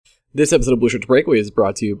This episode of Blueshirts Breakaway is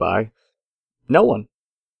brought to you by no one.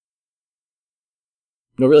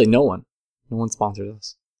 No, really, no one. No one sponsors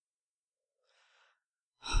us.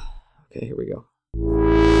 Okay, here we go.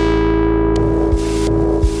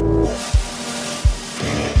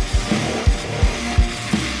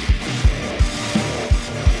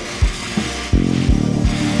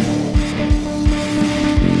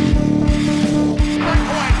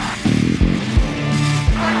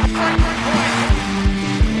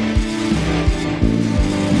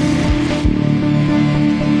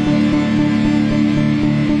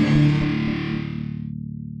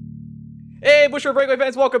 Hey, Blueshirt Breakaway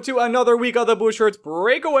fans, welcome to another week of the Blueshirts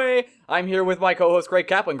Breakaway. I'm here with my co-host, Greg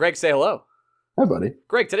Kaplan. Greg, say hello. Hi, buddy.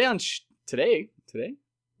 Greg, today?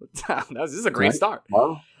 This is a great start.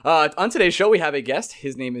 Wow. On today's show, we have a guest.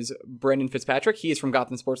 His name is Brendan Fitzpatrick. He is from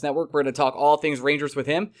Gotham Sports Network. We're going to talk all things Rangers with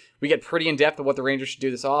him. We get pretty in-depth of what the Rangers should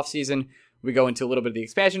do this offseason. We go into a little bit of the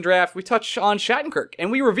expansion draft. We touch on Shattenkirk, and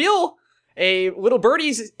we reveal a little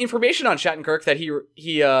birdie's information on Shattenkirk that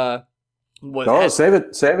Save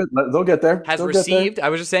it. They'll get there. Has received. I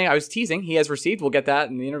was teasing. He has received. We'll get that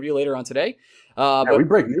in the interview later on today. But we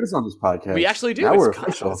break news on this podcast. We actually do. Now we're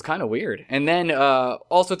official. It's kind of weird. And then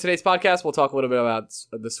also today's podcast, we'll talk a little bit about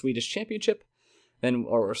the Swedish Championship, then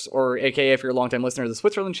or AKA if you're a longtime listener, the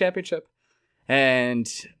Switzerland Championship.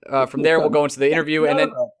 And from there, we'll go into the interview. And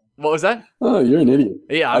then what was that? Oh, you're an idiot.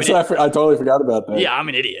 Yeah, I totally forgot about that. Yeah, I'm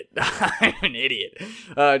an idiot. I'm an idiot.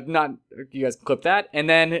 Not you guys can clip that. And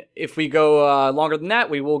then if we go longer than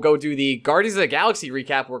that, we will go do the Guardians of the Galaxy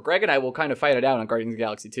recap where Greg and I will kind of fight it out on Guardians of the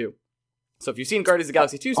Galaxy 2. So if you've seen Guardians of the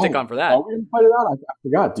Galaxy 2, stick on for that. Oh, we're going to fight it out? I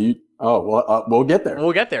forgot. We'll get there.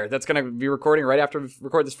 We'll get there. That's going to be recording right after we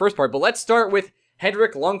record this first part. But let's start with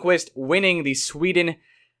Henrik Lundqvist winning the Sweden.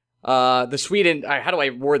 How do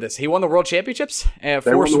I word this? He won the World Championships for Sweden.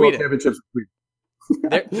 They won the World Championships.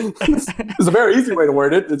 It's a very easy way to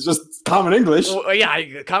word it. It's just common English. Well,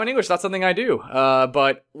 yeah, common English, not something I do.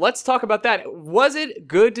 But let's talk about that. Was it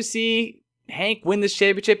good to see Hank win this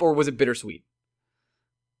championship, or was it bittersweet?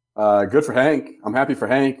 Good for Hank. I'm happy for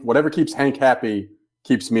Hank. Whatever keeps Hank happy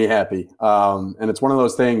keeps me happy. And it's one of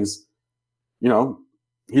those things,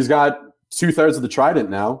 he's got 2/3 of the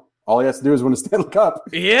trident now. All he has to do is win a Stanley Cup.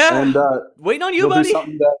 Yeah. And waiting on you, buddy. Do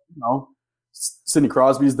something that, Sidney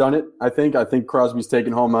Crosby's done it, I think. I think Crosby's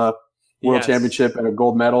taken home a world championship and a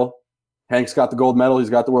gold medal. Hank's got the gold medal.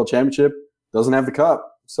 He's got the world championship. Doesn't have the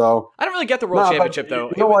cup. So I don't really get the world championship,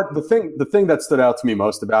 though. You know what? The thing that stood out to me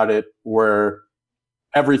most about it were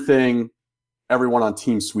everything everyone on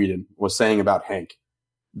Team Sweden was saying about Hank.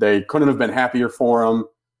 They couldn't have been happier for him.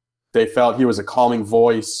 They felt he was a calming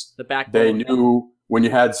voice. The backbone. They knew when you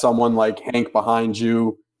had someone like Hank behind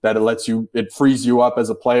you that it frees you up as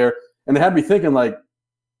a player. And they had me thinking, like,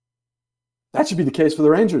 that should be the case for the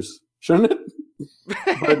Rangers, shouldn't it?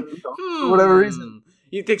 But for whatever reason.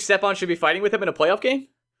 You think Stepan should be fighting with him in a playoff game?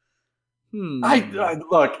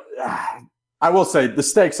 Look, I will say the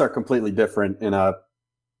stakes are completely different in a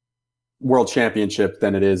World Championship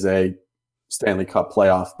than it is a Stanley Cup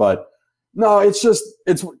playoff. But no,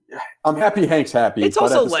 I'm happy Hank's happy. It's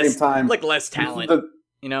but also at the same time, less talent,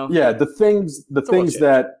 Yeah, the things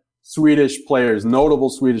that Swedish players, notable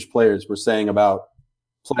Swedish players, were saying about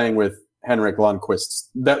playing with Henrik Lundqvist,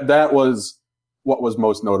 that was what was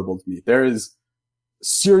most notable to me. There is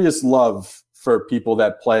serious love for people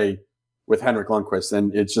that play with Henrik Lundqvist,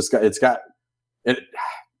 and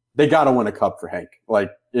they got to win a cup for Hank.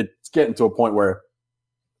 Like, it's getting to a point where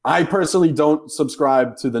I personally don't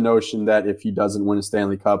subscribe to the notion that if he doesn't win a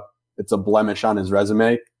Stanley Cup, it's a blemish on his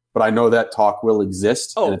resume. But I know that talk will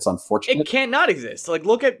exist, and it's unfortunate. It can't not exist. Like,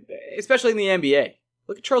 look at, especially in the NBA,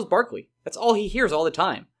 look at Charles Barkley. That's all he hears all the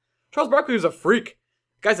time. Charles Barkley was a freak.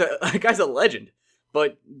 Guy's a legend.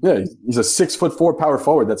 But yeah, he's a 6'4" power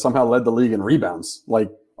forward that somehow led the league in rebounds. Like,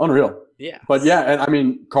 unreal. Yeah. But yeah, and I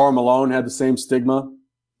mean, Karl Malone had the same stigma.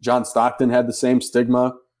 John Stockton had the same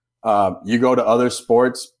stigma. You go to other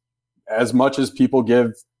sports, as much as people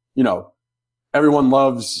give, everyone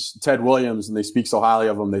loves Ted Williams and they speak so highly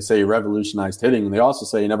of him. They say he revolutionized hitting, and they also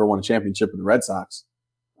say he never won a championship with the Red Sox.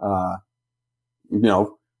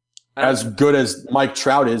 As good as Mike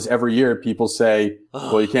Trout is every year, people say,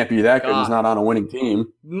 well, you can't be that good. He's not on a winning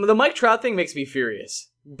team. The Mike Trout thing makes me furious.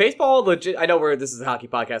 Baseball, legit. I know this is a hockey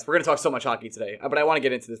podcast. We're going to talk so much hockey today, but I want to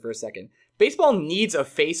get into this for a second. Baseball needs a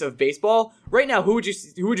face of baseball. Right now, who would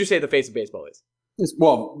you say the face of baseball is?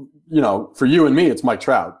 Well, for you and me, it's Mike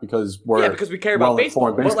Trout because we care about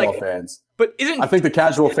baseball fans. But I think the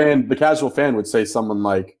casual fan would say someone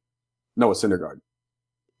like Noah Syndergaard.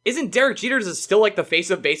 Isn't Derek Jeter still like the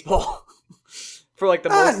face of baseball? for like the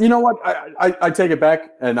most. You know what? I take it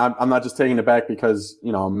back, and I'm not just taking it back because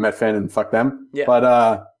I'm a Met fan and fuck them. Yeah.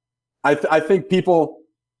 But I think a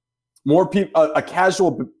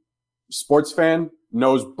casual sports fan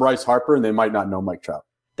knows Bryce Harper, and they might not know Mike Trout.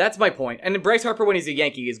 That's my point. And Bryce Harper, when he's a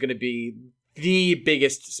Yankee, is going to be the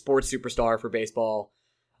biggest sports superstar for baseball.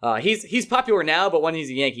 He's popular now, but when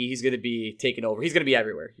he's a Yankee, he's going to be taking over. He's going to be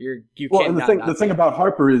everywhere. The thing about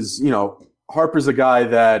Harper is, Harper's a guy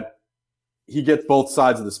that he gets both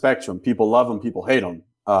sides of the spectrum. People love him, people hate him.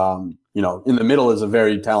 In the middle is a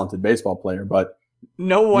very talented baseball player, but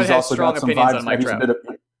no one has strong opinions on Mike Trout.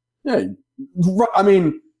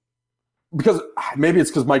 Because maybe it's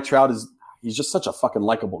because Mike Trout he's just such a fucking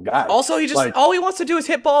likable guy. Also, all he wants to do is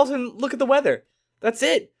hit balls and look at the weather. That's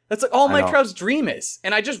it. That's like all Mike Trout's dream is.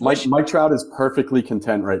 And I just wish Mike Trout is perfectly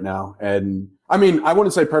content right now. And I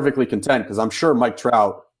wouldn't say perfectly content because I'm sure Mike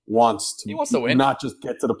Trout wants to win, not just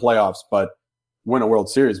get to the playoffs, but win a World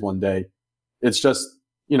Series one day. It's just,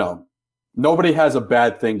 nobody has a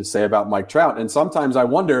bad thing to say about Mike Trout. And sometimes I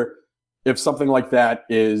wonder if something like that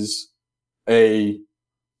is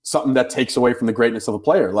something that takes away from the greatness of a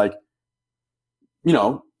player. Like,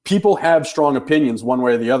 people have strong opinions one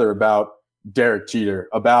way or the other about Derek Jeter,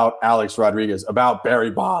 about Alex Rodriguez, about Barry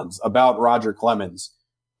Bonds, about Roger Clemens.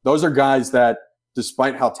 Those are guys that,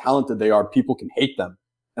 despite how talented they are, people can hate them.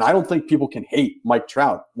 And I don't think people can hate Mike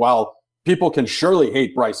Trout. While people can surely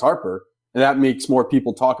hate Bryce Harper, and that makes more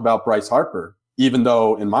people talk about Bryce Harper, even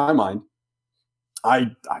though, in my mind,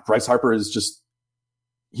 Bryce Harper is just,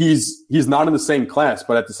 he's not in the same class,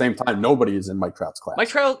 but at the same time, nobody is in Mike Trout's class. Mike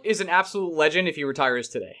Trout is an absolute legend if he retires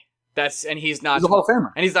today. He's not. He's a Hall of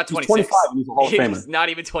Famer. And he's not 26. He's 25 and he's a Hall of Famer. He's not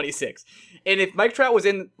even 26. And if Mike Trout was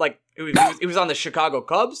in, it was on the Chicago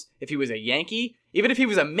Cubs, if he was a Yankee, even if he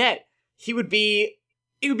was a Met, he would be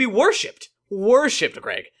worshipped. Worshipped,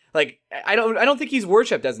 Greg. Like, I don't think he's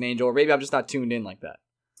worshipped as an angel, or maybe I'm just not tuned in like that.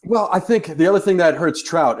 Well, I think the other thing that hurts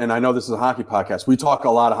Trout, and I know this is a hockey podcast, we talk a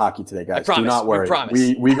lot of hockey today, guys. Do not worry.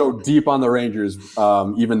 We go deep on the Rangers,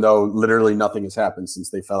 even though literally nothing has happened since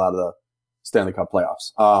they fell out of the Stanley Cup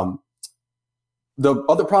playoffs. The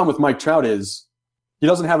other problem with Mike Trout is he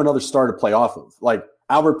doesn't have another star to play off of. Like,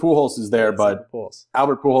 Albert Pujols is there, but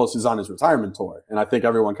Albert Pujols is on his retirement tour, and I think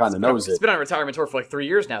everyone kind of knows it. He's been on a retirement tour for like 3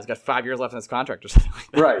 years now. He's got 5 years left on his contract or something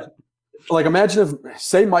like that. Right. Like, imagine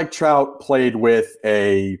say Mike Trout played with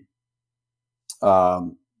say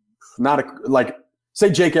Jake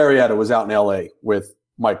Arrieta was out in LA with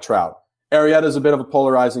Mike Trout. Arrieta's a bit of a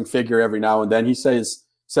polarizing figure every now and then. He says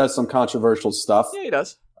some controversial stuff. Yeah, he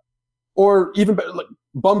does. Or even better, like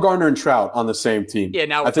Bumgarner and Trout on the same team. Yeah,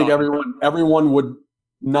 now I think everyone would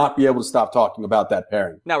not be able to stop talking about that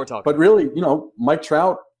pairing. Now we're talking. But really, Mike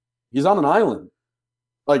Trout, he's on an island.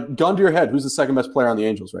 Like, gun to your head, who's the second best player on the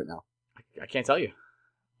Angels right now? I can't tell you.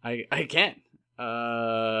 I can't.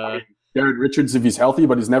 Jared Richards, if he's healthy,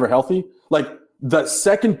 but he's never healthy. Like, the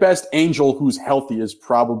second best Angel who's healthy is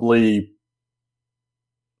probably.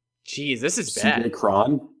 Jeez, this is bad. CJ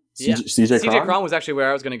Cron. Yeah. CJ Cron was actually where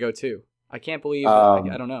I was going to go too. I can't believe.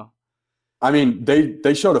 I don't know. I mean,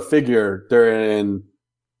 they showed a figure during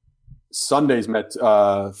Friday's Met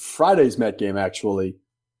game actually.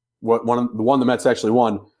 The one the Mets actually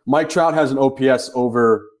won. Mike Trout has an OPS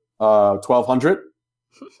over 1,200.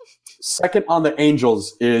 Second on the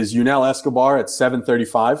Angels is Yunel Escobar at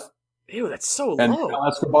 735. Ew, that's so low. And Yunel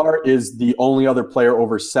Escobar is the only other player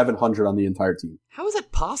over 700 on the entire team. How is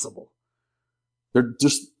that possible? They're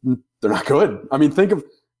not good. I mean, think of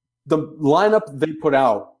the lineup they put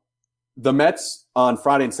out. The Mets on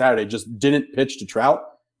Friday and Saturday just didn't pitch to Trout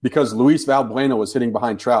because Luis Valbuena was hitting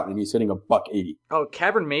behind Trout and he's hitting $180. Oh,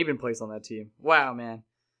 Cameron Maben plays on that team. Wow, man.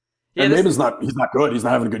 Yeah, and Maben's he's not good. He's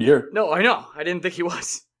not having a good year. No, I know. I didn't think he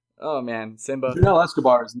was. Oh, man. Simba. Yunel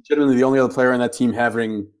Escobar is legitimately the only other player on that team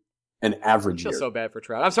having an average year. I feel so bad for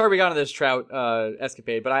Trout. I'm sorry we got into this Trout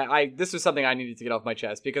escapade, but this was something I needed to get off my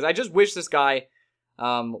chest because I just wish this guy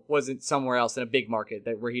wasn't somewhere else in a big market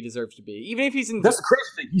where he deserves to be. Even if he's in... That's the crazy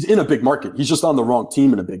thing. He's in a big market. He's just on the wrong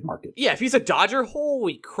team in a big market. Yeah, if he's a Dodger,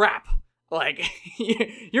 holy crap. Like,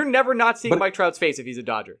 you're never not seeing Mike Trout's face if he's a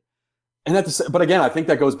Dodger. But again, I think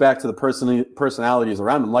that goes back to the personalities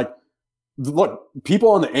around him. Like, look, people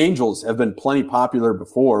on the Angels have been plenty popular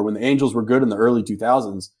before. When the Angels were good in the early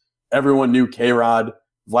 2000s, everyone knew K-Rod.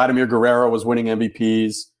 Vladimir Guerrero was winning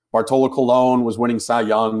MVPs. Bartolo Colon was winning Cy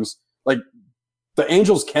Youngs. Like, the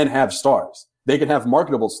Angels can have stars. They can have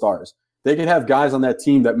marketable stars. They can have guys on that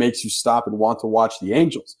team that makes you stop and want to watch the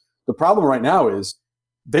Angels. The problem right now is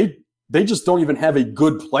they just don't even have a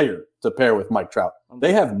good player to pair with Mike Trout.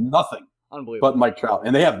 They have nothing but Mike Trout,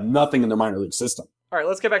 and they have nothing in their minor league system. All right,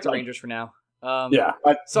 let's get back to Rangers for now.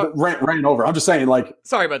 Ran over. I'm just saying, like,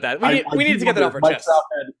 sorry about that. We needed to get that off our chest.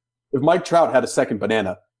 If Mike Trout had a second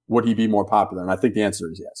banana, would he be more popular? And I think the answer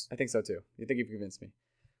is yes. I think so too. You think you've convinced me.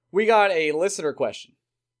 We got a listener question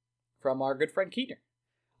from our good friend Keaton.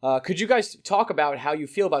 Could you guys talk about how you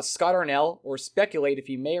feel about Scott Arnell, or speculate if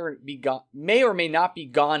he may or may not be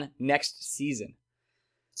gone next season?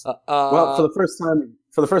 Well, for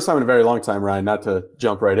the first time in a very long time, Ryan, not to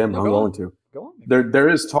jump right in, but I'm going to. Go on. There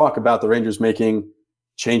is talk about the Rangers making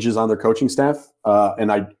changes on their coaching staff,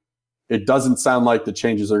 and it doesn't sound like the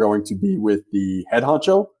changes are going to be with the head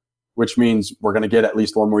honcho, which means we're going to get at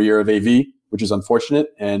least one more year of AV, which is unfortunate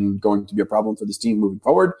and going to be a problem for this team moving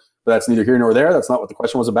forward. But that's neither here nor there. That's not what the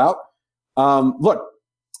question was about. Look,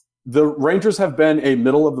 the Rangers have been a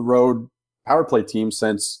middle-of-the-road power play team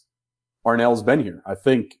since Arnell's been here. I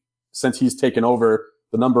think since he's taken over,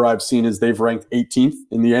 the number I've seen is they've ranked 18th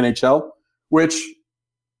in the NHL, which,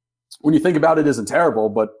 when you think about it, isn't terrible,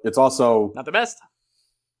 but it's also not the best.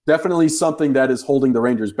 Definitely something that is holding the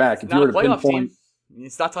Rangers back. It's not a playoff team.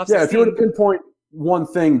 It's not top 16. Yeah, if you were to pinpoint one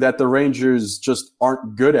thing that the Rangers just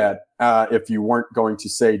aren't good at, if you weren't going to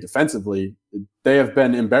say defensively, they have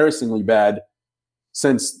been embarrassingly bad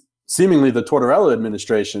since seemingly the Tortorella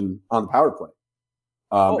administration on the power play.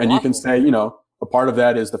 And awful. You can say, a part of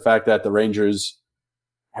that is the fact that the Rangers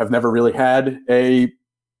have never really had a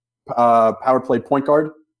power play point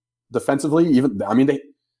guard defensively.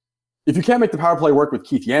 If you can't make the power play work with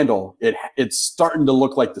Keith Yandel, it's starting to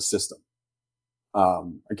look like the system.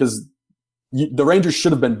 Because the Rangers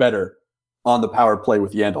should have been better on the power play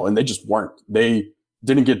with Yandel, and they just weren't. They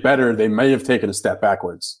didn't get better. They may have taken a step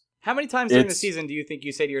backwards. How many times during the season do you think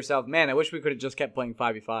you say to yourself, man, I wish we could have just kept playing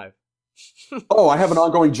 5v5? I have an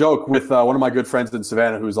ongoing joke with one of my good friends in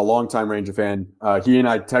Savannah who's a longtime Ranger fan. He and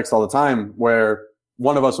I text all the time where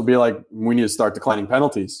one of us will be like, we need to start declining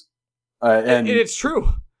penalties. And it's true.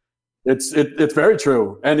 It's very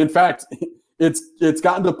true. And in fact, it's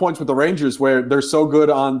gotten to points with the Rangers where they're so good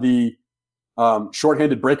on the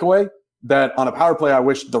shorthanded breakaway that on a power play, I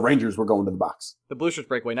wish the Rangers were going to the box. The Blueshirts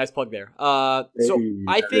breakaway. Nice plug there. So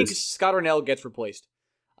I think Scott Arnell gets replaced.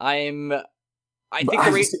 I'm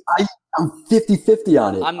 50-50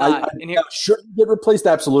 on it. I'm not. Should he get replaced?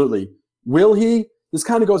 Absolutely. Will he? This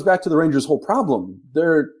kind of goes back to the Rangers' whole problem.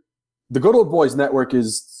 The Good Old Boys network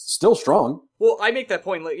is still strong. Well, I make that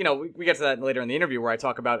point, we get to that later in the interview where I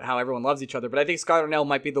talk about how everyone loves each other, but I think Scott Arnell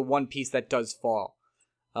might be the one piece that does fall.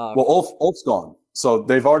 Ulf's gone. So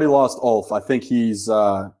they've already lost Ulf. I think he's,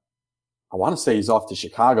 I want to say he's off to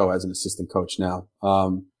Chicago as an assistant coach now.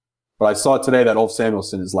 But I saw today that Ulf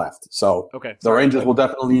Samuelsson is left. So the Rangers will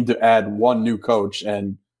definitely need to add one new coach.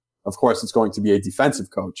 And of course, it's going to be a defensive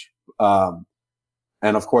coach.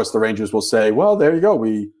 And of course, the Rangers will say, well, there you go.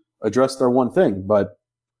 We addressed our one thing. But,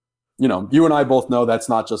 you and I both know that's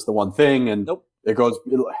not just the one thing. And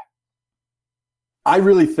I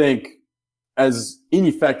really think, as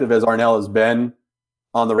ineffective as Arnell has been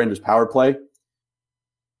on the Rangers power play,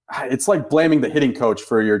 it's like blaming the hitting coach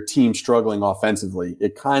for your team struggling offensively.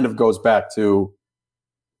 It kind of goes back to,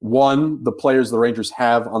 one, the players the Rangers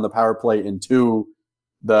have on the power play, and two,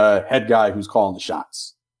 the head guy who's calling the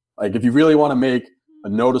shots. Like, if you really want to make a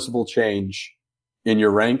noticeable change in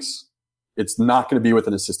your ranks, it's not going to be with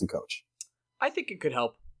an assistant coach. I think it could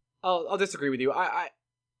help. I'll disagree with you. I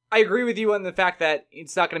agree with you on the fact that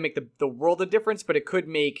it's not going to make the world of difference, but it could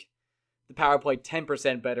make the power play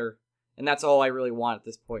 10% better. And that's all I really want at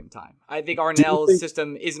this point in time. I think Arnell's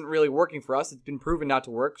system isn't really working for us. It's been proven not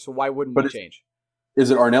to work, so why wouldn't we change?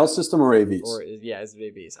 Is it Arnell's system or AV's? It's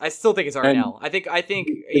AV's. I still think it's Arnell. I think AV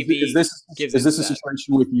is this a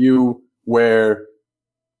situation with you where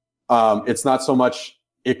it's not so much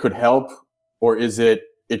it could help, or is it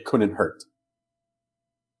couldn't hurt?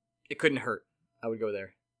 It couldn't hurt. I would go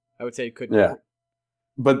there. I would say it couldn't hurt.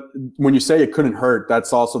 But when you say it couldn't hurt,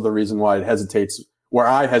 that's also the reason why it hesitates. Where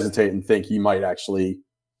I hesitate and think he might actually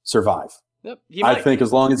survive. Yep, I think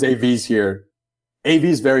as long as AV's here,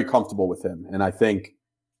 AV's very comfortable with him. And I think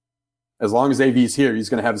as long as AV's here, he's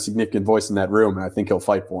going to have a significant voice in that room. And I think he'll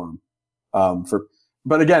fight for him.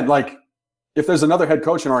 But again, like, if there's another head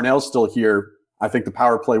coach and Arnell's still here, I think the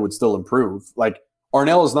power play would still improve. Like,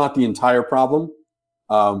 Arnell is not the entire problem.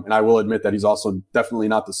 And I will admit that he's also definitely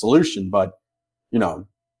not the solution. But,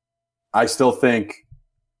 I still think,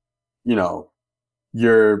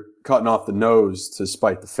 you're cutting off the nose to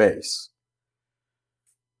spite the face.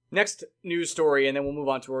 Next news story, and then we'll move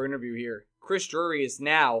on to our interview here. Chris Drury is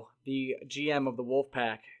now the GM of the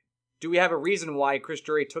Wolfpack. Do we have a reason why Chris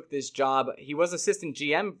Drury took this job? He was assistant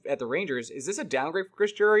GM at the Rangers. Is this a downgrade for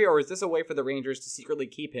Chris Drury, or is this a way for the Rangers to secretly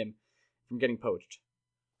keep him from getting poached?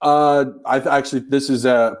 Actually, this is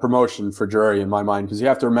a promotion for Drury in my mind, because you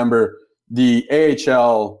have to remember the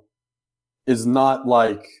AHL is not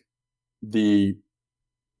like the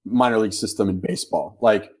minor league system in baseball.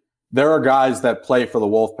 Like, there are guys that play for the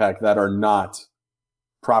Wolfpack that are not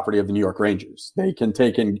property of the New York Rangers. They can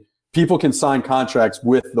people can sign contracts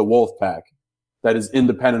with the Wolfpack that is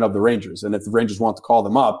independent of the Rangers. And if the Rangers want to call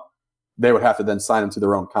them up, they would have to then sign them to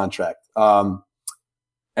their own contract.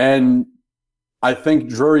 And I think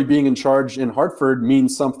Drury being in charge in Hartford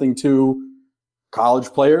means something to college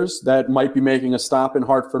players that might be making a stop in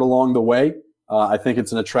Hartford along the way. I think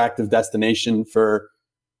it's an attractive destination for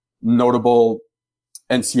notable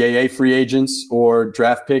NCAA free agents or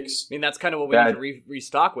draft picks. I mean, that's kind of what we need to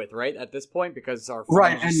restock with, right? At this point, because our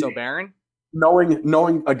farm is so barren.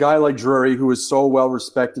 Knowing a guy like Drury, who is so well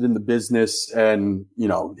respected in the business, and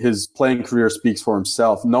his playing career speaks for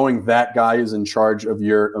himself, knowing that guy is in charge of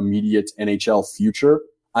your immediate NHL future,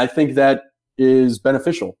 I think that is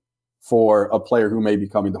beneficial for a player who may be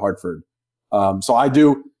coming to Hartford. So I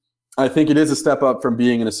think it is a step up from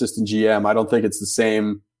being an assistant GM. I don't think it's the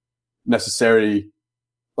same necessarily.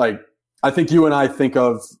 Like, I think you and I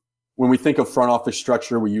when we think of front office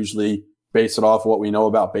structure, we usually base it off what we know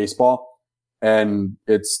about baseball. And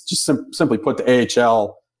it's just simply put, the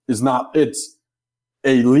AHL it's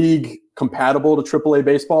a league compatible to AAA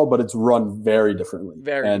baseball, but it's run very differently.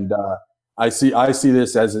 And I see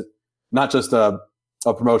this as not just a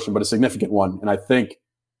promotion, but a significant one. And I think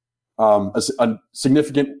a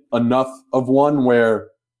significant enough of one where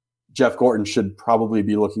Jeff Gorton should probably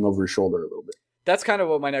be looking over his shoulder a little bit. That's kind of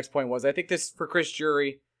what my next point was. I think this, for Chris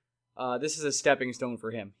Drury, this is a stepping stone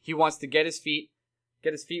for him. He wants to get his feet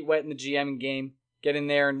wet in the GM game, get in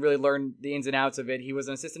there and really learn the ins and outs of it. He was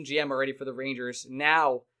an assistant GM already for the Rangers.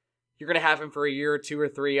 Now you're going to have him for a year or two or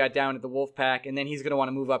three down at the Wolfpack, and then he's going to want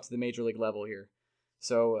to move up to the major league level here.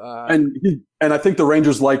 So and I think the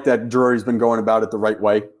Rangers like that Drury's been going about it the right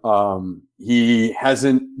way. He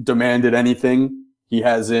hasn't demanded anything.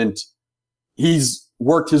 He's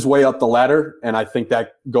worked his way up the ladder, and I think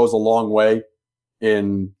that goes a long way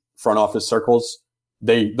in front office circles.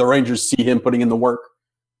 The Rangers see him putting in the work.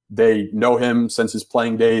 They know him since his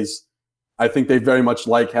playing days. I think they very much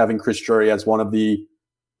like having Chris Drury as one of the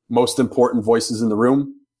most important voices in the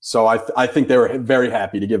room. So I think they were very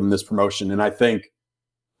happy to give him this promotion. And I think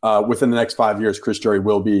within the next 5 years, Chris Drury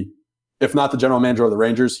will be, if not the general manager of the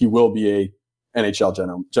Rangers, he will be a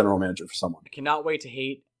NHL general manager for someone. I cannot wait to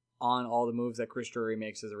hate on all the moves that Chris Drury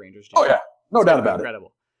makes as a Rangers GM. Oh, yeah. No doubt about it.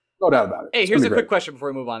 Incredible. No doubt about it. Hey, here's a quick question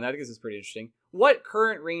before we move on. I think this is pretty interesting. What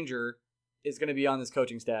current Ranger is going to be on this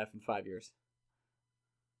coaching staff in 5 years?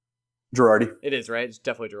 Girardi. It is, right? It's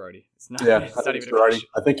definitely Girardi. It's not. Yeah, it's not even Girardi.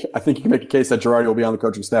 I think you can make a case that Girardi will be on the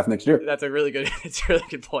coaching staff next year. That's a really good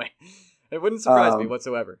point. It wouldn't surprise me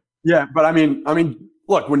whatsoever. Yeah, but I mean,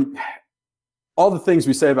 look, when all the things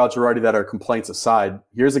we say about Girardi that are complaints aside,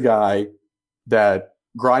 here's a guy that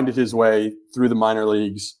grinded his way through the minor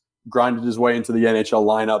leagues, grinded his way into the NHL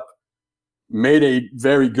lineup, made a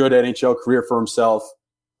very good NHL career for himself,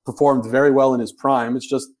 performed very well in his prime.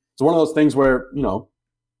 It's one of those things where,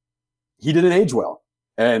 he didn't age well,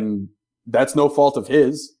 and that's no fault of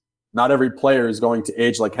his. Not every player is going to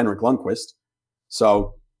age like Henrik Lundqvist.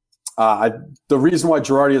 So the reason why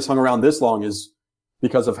Girardi has hung around this long is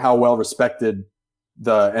because of how well respected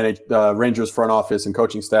the Rangers front office and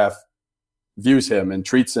coaching staff views him and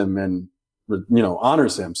treats him and,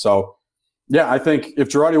 honors him. So, yeah, I think if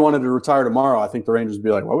Girardi wanted to retire tomorrow, I think the Rangers would be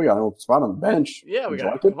like, well, we got an open spot on the bench. Yeah, we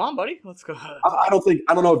got it. Come on, buddy. Let's go. I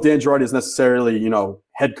don't know if Dan Girardi is necessarily,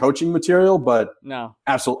 head coaching material, but no,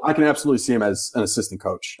 I can absolutely see him as an assistant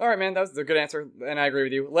coach. All right, man. That was a good answer, and I agree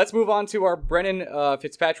with you. Let's move on to our Brennan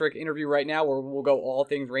Fitzpatrick interview right now, where we'll go all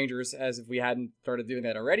things Rangers as if we hadn't started doing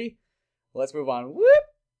that already. Let's move on. Whoop!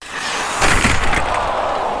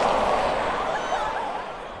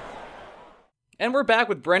 And we're back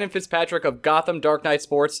with Brennan Fitzpatrick of Gotham Dark Knight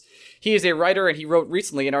Sports. He is a writer, and he wrote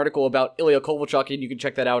recently an article about Ilya Kovalchuk, and you can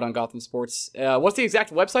check that out on Gotham Sports. What's the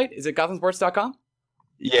exact website? Is it gothamsports.com?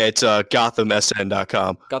 Yeah, it's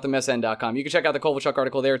gothamsn.com. Gothamsn.com. You can check out the Kovalchuk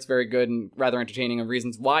article there. It's very good and rather entertaining of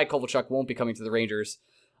reasons why Kovalchuk won't be coming to the Rangers.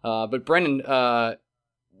 But Brennan,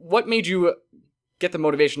 what made you get the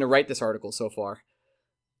motivation to write this article so far?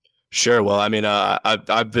 Sure. Well,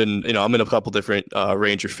 I've been, I'm in a couple different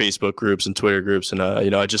Ranger Facebook groups and Twitter groups, and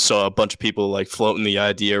I just saw a bunch of people like floating the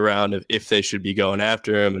idea around if they should be going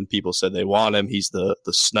after him, and people said they want him. He's the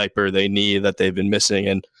sniper they need that they've been missing,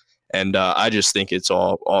 and I just think it's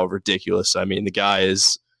all ridiculous. I mean, the guy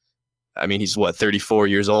is, he's 34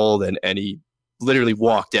 years old, and he literally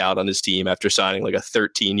walked out on his team after signing like a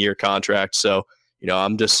 13-year contract. So,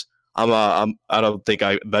 I don't think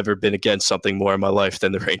I've ever been against something more in my life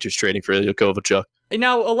than the Rangers trading for Ilya Kovalchuk.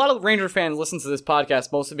 Now, a lot of Ranger fans listen to this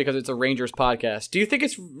podcast mostly because it's a Rangers podcast. Do you think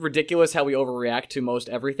it's ridiculous how we overreact to most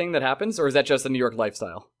everything that happens, or is that just the New York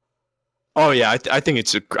lifestyle? Oh yeah, I think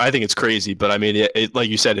it's crazy, but I mean, it, like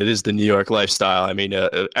you said, it is the New York lifestyle. I mean,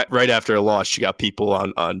 right after a loss, you got people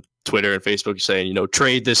on Twitter and Facebook saying,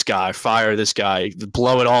 trade this guy, fire this guy,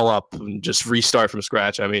 blow it all up, and just restart from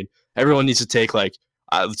scratch. I mean, everyone needs to take I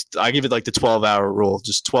give it the 12-hour rule,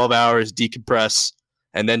 just 12 hours, decompress,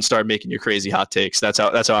 and then start making your crazy hot takes. That's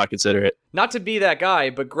how I consider it. Not to be that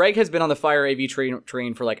guy, but Greg has been on the Fire AV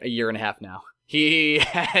train for a year and a half now. He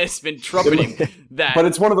has been trumpeting that. But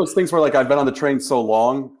it's one of those things where I've been on the train so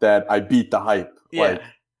long that I beat the hype. Yeah.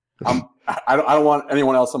 I don't want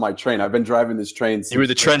anyone else on my train. I've been driving this train since you were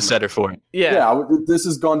the trendsetter for it. Yeah. This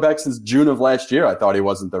has gone back since June of last year. I thought he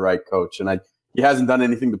wasn't the right coach, and he hasn't done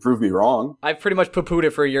anything to prove me wrong. I've pretty much poo-pooed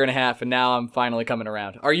it for a year and a half, and now I'm finally coming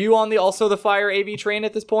around. Are you on the Fire AV train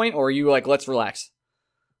at this point, or are you let's relax?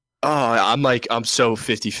 Oh, I'm so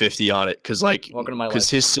 50-50 on it because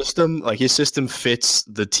his system fits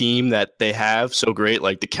the team that they have so great,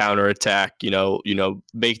 the counterattack,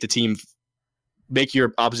 make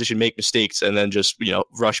your opposition make mistakes and then just,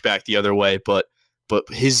 rush back the other way. But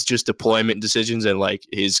his just deployment decisions and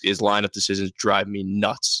his lineup decisions drive me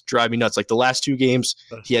nuts. The last two games,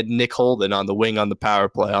 he had Nick Holden on the wing on the power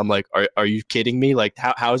play. I'm like, are you kidding me?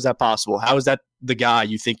 How is that possible? How is that the guy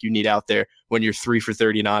you think you need out there when you're 3 for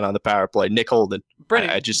 39 on the power play? Nick Holden. Brennan,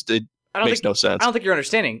 it makes no sense. I don't think you're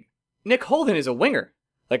understanding. Nick Holden is a winger.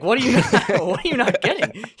 What are you not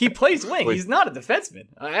getting? He plays wing. He's not a defenseman.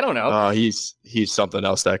 I don't know. Oh, he's something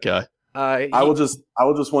else, that guy. I will just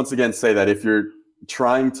once again say that if you're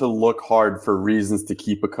trying to look hard for reasons to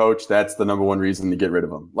keep a coach, that's the number one reason to get rid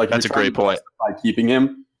of him. That's a great point. By keeping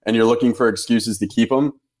him, and you're looking for excuses to keep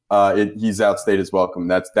him, he's outstayed his welcome.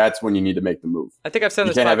 That's when you need to make the move. I think I've said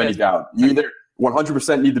this. You can't have any doubt. You either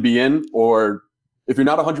 100% need to be in, or if you're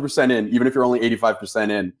not 100% in, even if you're only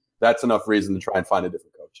 85% in, that's enough reason to try and find a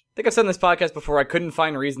different coach. I think I've said in this podcast before, I couldn't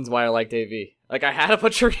find reasons why I liked AV. I had a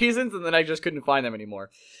bunch of reasons, and then I just couldn't find them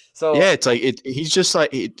anymore. So yeah, it's he's just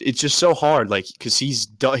it's just so hard, because he's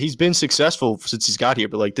been successful since he's got here,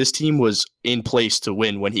 but this team was in place to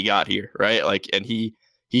win when he got here, right? And he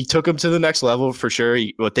took them to the next level for sure.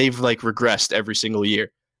 But they've regressed every single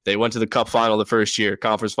year. They went to the Cup final the first year,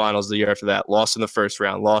 conference finals the year after that, lost in the first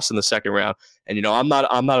round, lost in the second round. And I'm not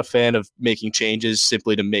a fan of making changes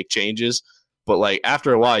simply to make changes. But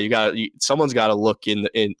after a while, someone's got to look in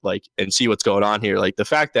and see what's going on here. The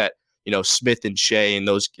fact that Smith and Shea and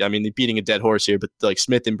those, they're beating a dead horse here, but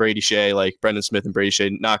Smith and Brady Shea, Brendan Smith and Brady Shea,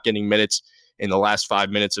 not getting minutes in the last 5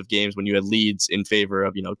 minutes of games when you had leads in favor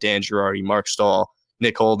of Dan Girardi, Mark Stahl,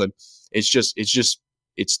 Nick Holden. There's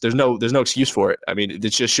no excuse for it. It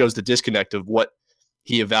just shows the disconnect of what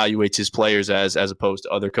he evaluates his players as opposed to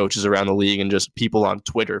other coaches around the league and just people on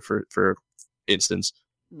Twitter, for instance.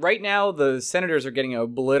 Right now, the Senators are getting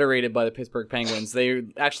obliterated by the Pittsburgh Penguins. They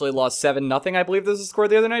actually lost 7-0, I believe, this was the score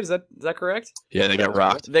the other night. Is that correct? Yeah, they got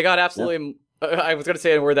rocked. They got absolutely... Yeah. I was going to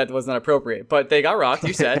say a word that was not appropriate, but they got rocked,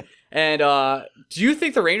 you said. And do you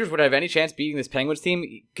think the Rangers would have any chance beating this Penguins team,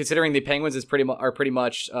 considering the Penguins are pretty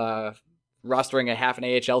much rostering a half an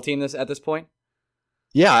AHL team at this point?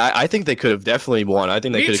 Yeah, I think they could have definitely won. I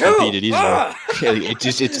think they could have competed easily.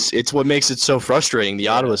 It's what makes it so frustrating. The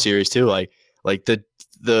Ottawa series too,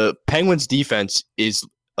 the Penguins defense is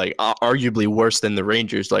arguably worse than the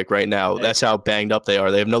Rangers right now. That's how banged up they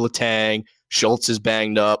are. They have no Letang. Schultz is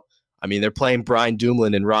banged up. They're playing Brian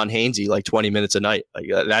Dumoulin and Ron Hainsey 20 minutes a night.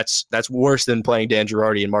 That's worse than playing Dan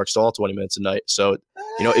Girardi and Mark Stahl 20 minutes a night. So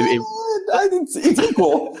it's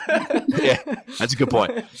equal. Yeah, that's a good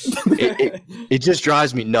point. It just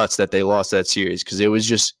drives me nuts that they lost that series because it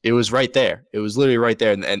was right there. It was literally right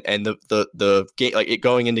there, and the game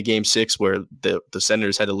going into Game 6 where the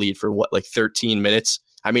Senators had a lead for 13 minutes.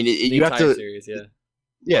 You have to series,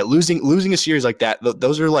 losing a series like that.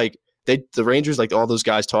 Those are the Rangers, all those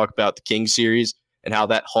guys talk about the Kings series and how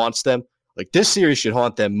that haunts them. This series should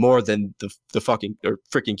haunt them more than the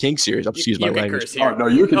freaking Kings series. Excuse my language. Oh no,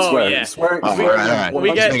 you can swear. Yeah. Swearing. All right.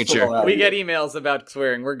 We get emails about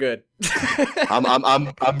swearing. We're good.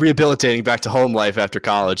 I'm rehabilitating back to home life after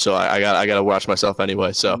college, so I got to watch myself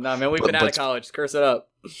anyway. So no, man, we've been out of college. Curse it up.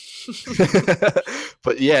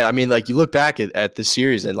 But yeah, you look back at this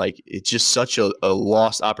series and it's just such a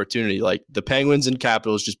lost opportunity. The Penguins and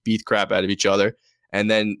Capitals just beat the crap out of each other. And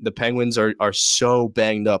then the Penguins are so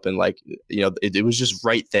banged up and it was just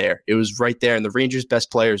right there. It was right there. And the Rangers' best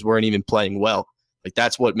players weren't even playing well.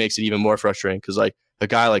 That's what makes it even more frustrating because a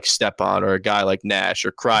guy like Stepan or a guy like Nash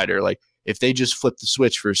or Kreider, like if they just flip the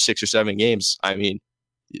switch for 6 or 7 games, I mean,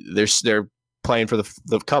 they're playing for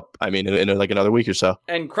the cup. I mean, in like another week or so.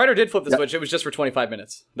 And Kreider did flip the switch. It was just for 25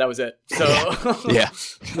 minutes. That was it. So yeah.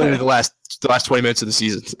 the last 20 minutes of the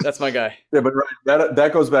season. That's my guy. Yeah, but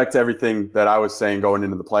that goes back to everything that I was saying going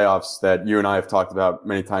into the playoffs that you and I have talked about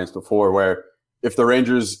many times before, where if the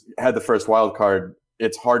Rangers had the first wild card,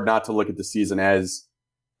 it's hard not to look at the season as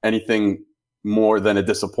anything more than a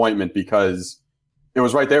disappointment because it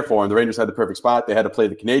was right there for them. The Rangers had the perfect spot. They had to play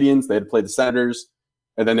the Canadiens. They had to play the Senators.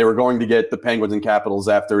 And then they were going to get the Penguins and Capitals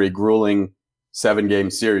after a grueling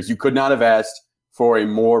 7-game series. You could not have asked for a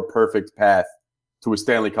more perfect path to a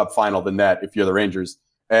Stanley Cup final than that if you're the Rangers.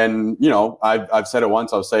 And, you know, I've said it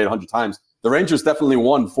once, I'll say it 100 times. The Rangers definitely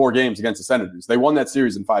won 4 games against the Senators. They won that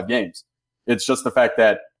series in 5 games. It's just the fact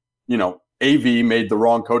that, you know, AV made the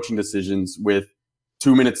wrong coaching decisions with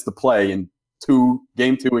 2 minutes to play in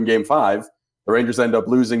game 2 and game 5. The Rangers end up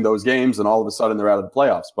losing those games, and all of a sudden they're out of the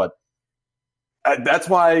playoffs. But that's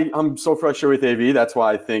why I'm so frustrated with AV. That's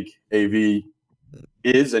why I think AV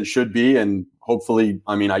is and should be, and hopefully,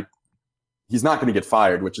 I mean, he's not going to get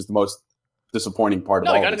fired, which is the most disappointing part of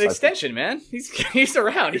all No, he got this, an extension, man. He's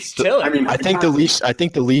around. He's chilling. I mean, I think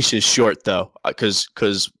the leash is short though, because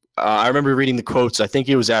I remember reading the quotes. I think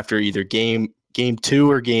it was after either game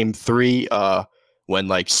 2 or game 3, when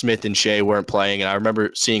like Smith and Shea weren't playing, and I remember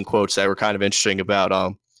seeing quotes that were kind of interesting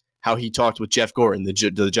about how he talked with Jeff Gordon,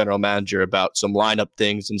 the general manager, about some lineup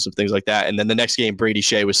things and some things like that. And then the next game, Brady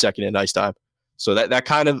Shea was second in ice time. So that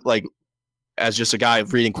kind of like, as just a guy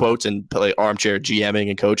reading quotes and play armchair GMing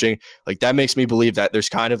and coaching, like that makes me believe that there's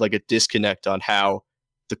kind of like a disconnect on how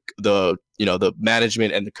the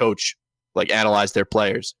management and the coach like analyze their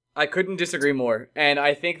players. I couldn't disagree more. And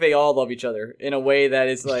I think they all love each other in a way that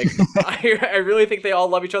is like, I really think they all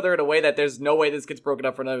love each other in a way that there's no way this gets broken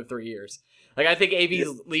up for another 3 years. Like, I think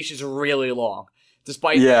AV's leash is really long,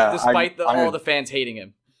 despite all the fans hating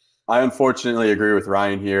him. I unfortunately agree with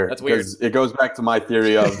Ryan here. That's weird. Because it goes back to my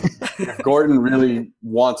theory of if Gordon really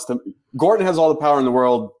wants to – Gordon has all the power in the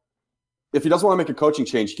world. If he doesn't want to make a coaching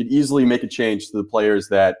change, he could easily make a change to the players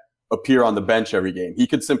that appear on the bench every game. He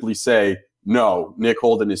could simply say, no, Nick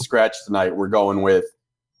Holden is scratched tonight. We're going with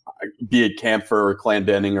be it Kampfer or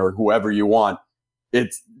Clendening or whoever you want.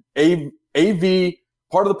 It's AV.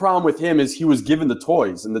 Part of the problem with him is he was given the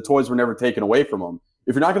toys, and the toys were never taken away from him.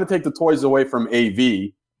 If you're not going to take the toys away from AV,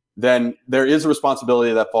 then there is a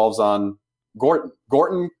responsibility that falls on Gordon.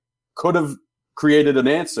 Gordon could have created an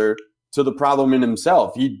answer to the problem in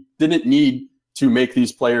himself. He didn't need to make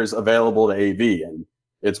these players available to AV. And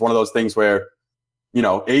it's one of those things where, you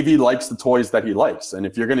know, AV likes the toys that he likes. And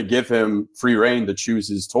if you're going to give him free reign to choose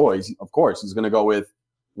his toys, of course, he's going to go with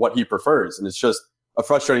what he prefers. And it's just a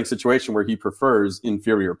frustrating situation where he prefers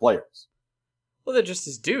inferior players. Well, they're just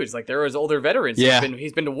his dudes. Like, they're his older veterans. Yeah.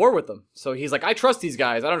 He's been to war with them. So he's like, I trust these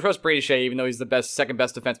guys. I don't trust Brady Shea, even though he's the second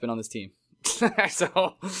best defenseman on this team.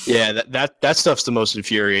 So yeah, that stuff's the most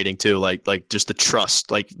infuriating too. Like just the trust.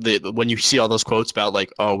 Like when you see all those quotes about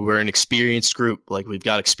like, oh, we're an experienced group. Like we've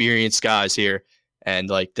got experienced guys here. And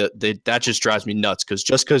like that just drives me nuts because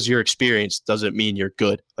just because you're experienced doesn't mean you're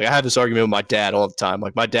good. Like I have this argument with my dad all the time.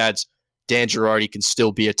 Like my dad's Dan Girardi can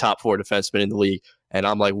still be a top 4 defenseman in the league. And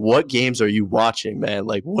I'm like, what games are you watching, man?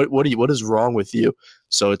 Like what is wrong with you?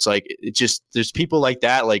 So it's like, it just, there's people like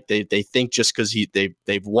that. Like they think just because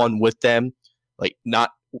they've won with them, like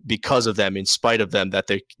not because of them, in spite of them, that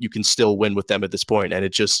you can still win with them at this point. And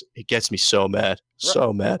it gets me so mad.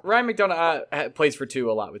 So mad. Ryan McDonough plays for 2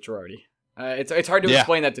 a lot with Girardi. It's hard to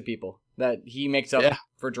explain that to people, that he makes up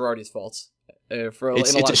for Girardi's faults.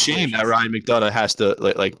 It's a shame that Ryan McDonough has to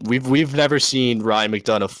like we've never seen Ryan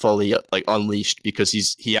McDonough fully like unleashed because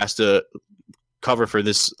he has to cover for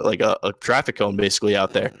this like a traffic cone basically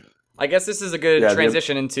out there. I guess this is a good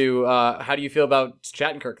transition into how do you feel about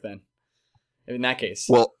Shattenkirk then? In that case,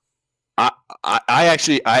 well, I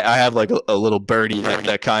actually have like a little birdie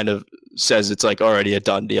that kind of says it's like already a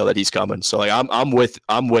done deal that he's coming. So like I'm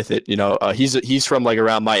with it. You know, he's from like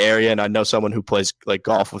around my area, and I know someone who plays like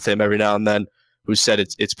golf with him every now and then, who said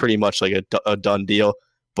it's pretty much like a done deal.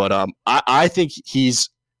 But I think he's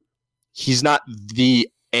not the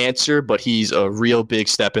answer, but he's a real big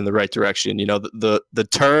step in the right direction. You know, the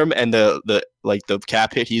term and the like the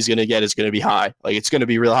cap hit he's gonna get is gonna be high. Like it's gonna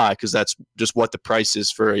be real high because that's just what the price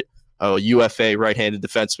is for a UFA right-handed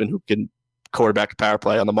defenseman who can quarterback a power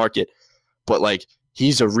play on the market. But like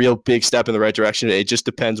he's a real big step in the right direction. It just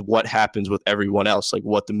depends what happens with everyone else, like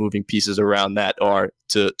what the moving pieces around that are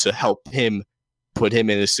to help him put him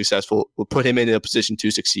in a position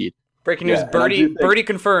to succeed. Breaking news: Birdie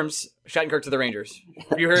confirms Shattenkirk to the Rangers.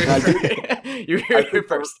 You heard it, you heard it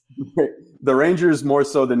first. The Rangers, more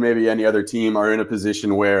so than maybe any other team, are in a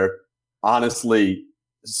position where, honestly,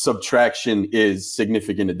 subtraction is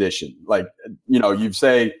significant addition. Like, you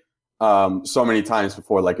say so many times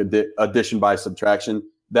before, like addition by subtraction.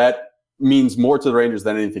 That means more to the Rangers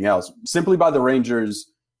than anything else. Simply by the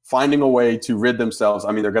Rangers finding a way to rid themselves.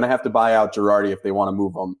 I mean, they're going to have to buy out Girardi if they want to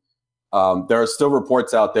move him. There are still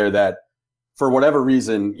reports out there that, for whatever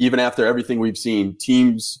reason, even after everything we've seen,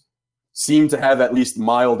 teams seem to have at least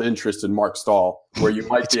mild interest in Mark Stahl, where you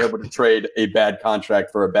might be able to trade a bad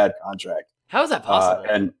contract for a bad contract. How is that possible?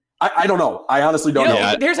 And I don't know. I honestly don't know.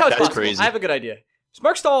 Yeah, here's how it's possible. Crazy. I have a good idea.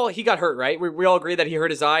 Mark Stahl, he got hurt, right? We all agree that he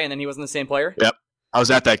hurt his eye and then he wasn't the same player? Yep. I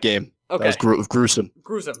was at that game. Okay. That was gruesome.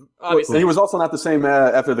 Obviously. And he was also not the same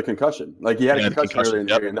after the concussion. Like, he had a concussion earlier in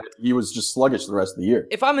the year, and he was just sluggish the rest of the year.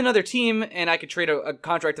 If I'm another team and I could trade a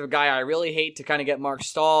contract of a guy I really hate to kind of get Mark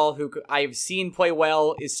Stahl, who I've seen play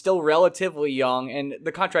well, is still relatively young, and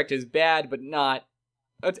the contract is bad, but not...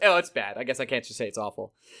 it's bad. I guess I can't just say it's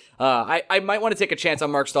awful. I might want to take a chance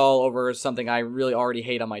on Mark Stahl over something I really already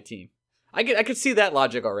hate on my team. I could see that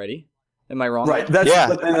logic already. Am I wrong? Right.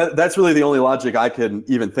 That's really the only logic I can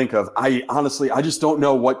even think of. I just don't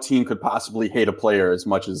know what team could possibly hate a player as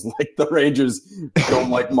much as like the Rangers don't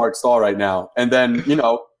like Mark Stahl right now. And then,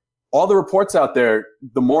 all the reports out there,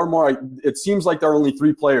 the more and more, it seems like there are only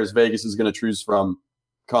 3 players Vegas is going to choose from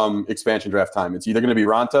come expansion draft time. It's either going to be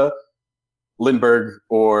Ranta, Lindbergh,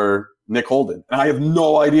 or Nick Holden. And I have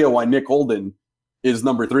no idea why Nick Holden is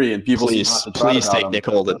number 3. And people please take Nick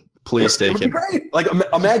Holden. Please take him. Great. Like,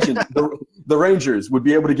 imagine the Rangers would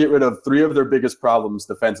be able to get rid of 3 of their biggest problems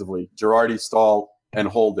defensively: Girardi, Stahl, and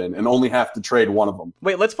Holden, and only have to trade one of them.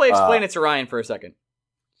 Wait, let's play Explain It to Ryan for a second.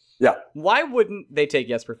 Yeah. Why wouldn't they take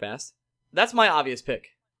Jesper Fast? That's my obvious pick.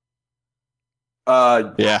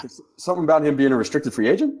 Something about him being a restricted free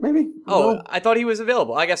agent, maybe. I thought he was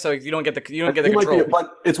available. I guess so. You don't get the he control.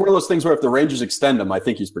 But it's one of those things where if the Rangers extend him, I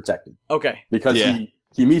think he's protected. Okay. Because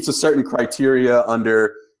he meets a certain criteria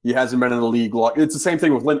under. He hasn't been in the league long. It's the same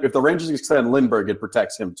thing with if the Rangers extend Lindbergh, it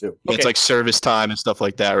protects him too. Okay. It's like service time and stuff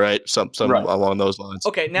like that, right? Some right. Along those lines.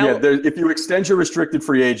 Okay, now if you extend your restricted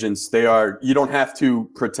free agents, you don't have to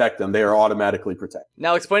protect them; they are automatically protected.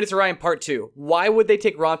 Now, Explain It to Ryan Part 2. Why would they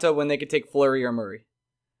take Ranta when they could take Fleury or Murray?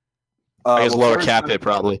 I guess lower cap hit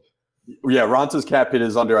probably. Yeah, Ronta's cap hit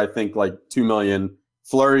is under, I think, like $2 million.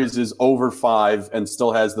 Fleury's is over $5 million and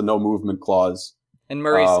still has the no movement clause. And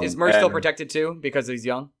is Murray still protected too because he's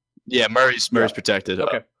young? Yeah, Murray's protected.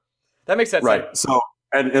 Okay, that makes sense. Right. So,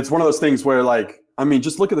 and it's one of those things where, like, I mean,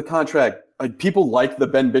 just look at the contract. Like, people like the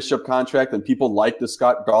Ben Bishop contract and people like the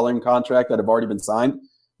Scott Darling contract that have already been signed.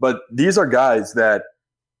 But these are guys that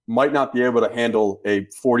might not be able to handle a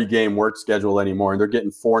 40-game work schedule anymore, and they're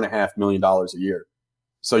getting $4.5 million a year.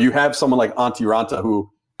 So you have someone like Antti Ranta who,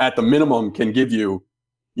 at the minimum, can give you,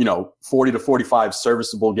 40 to 45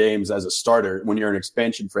 serviceable games as a starter when you're an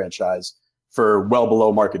expansion franchise for well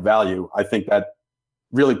below market value. I think that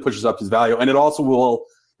really pushes up his value. And it also will,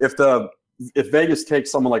 if Vegas takes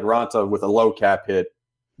someone like Ranta with a low cap hit,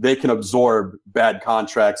 they can absorb bad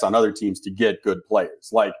contracts on other teams to get good players.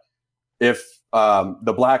 Like, if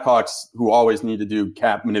the Blackhawks, who always need to do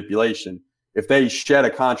cap manipulation, if they shed a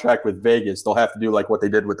contract with Vegas, they'll have to do like what they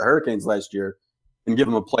did with the Hurricanes last year and give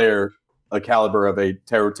them a player a caliber of a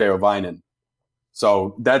Teuvo Teravainen.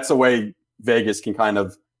 So that's a way Vegas can kind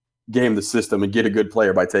of game the system and get a good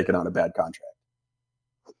player by taking on a bad contract.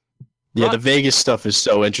 Yeah, the Vegas stuff is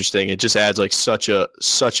so interesting. It just adds like such a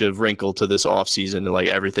wrinkle to this offseason and like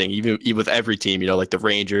everything, even with every team, like the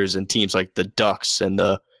Rangers and teams like the Ducks and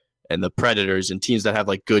the Predators and teams that have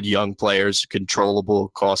like good young players, controllable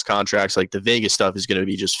cost contracts. Like, the Vegas stuff is going to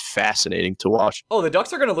be just fascinating to watch. Oh, the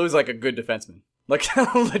Ducks are going to lose like a good defenseman. Like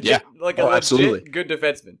legit, absolutely good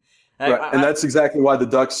defenseman. Right. And that's exactly why the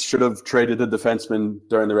Ducks should have traded a defenseman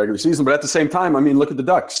during the regular season. But at the same time, I mean, look at the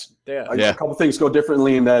Ducks. A couple things go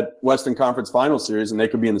differently in that Western Conference Final Series, and they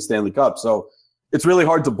could be in the Stanley Cup. So it's really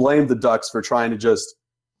hard to blame the Ducks for trying to just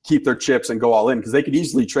keep their chips and go all in, because they could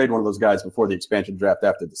easily trade one of those guys before the expansion draft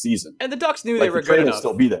after the season. And the Ducks knew they were good enough.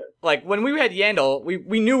 Still be there. Like, when we had Yandel,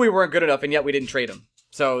 we knew we weren't good enough, and yet we didn't trade him.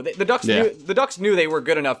 So the Ducks knew they were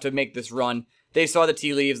good enough to make this run. They saw the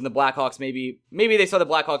tea leaves, and the Blackhawks maybe they saw the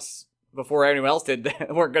Blackhawks before anyone else did.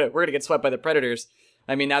 we're gonna get swept by the Predators.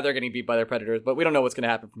 I mean, now they're getting beat by their Predators, but we don't know what's gonna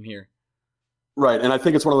happen from here. Right, and I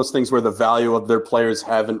think it's one of those things where the value of their players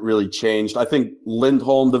haven't really changed. I think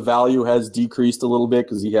Lindholm, the value has decreased a little bit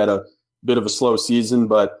because he had a bit of a slow season,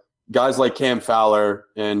 but guys like Cam Fowler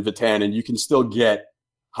and Vatanen, you can still get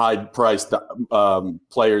high-priced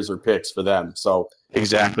players or picks for them. So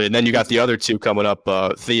Exactly. And then you got the other two coming up,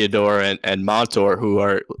 Theodore and Montour, who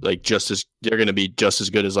are like they're going to be just as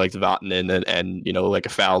good as like the Vatanen and, you know, like a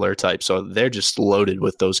Fowler type. So they're just loaded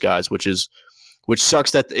with those guys, which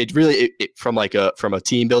sucks that it really, from a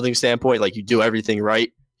team building standpoint, like you do everything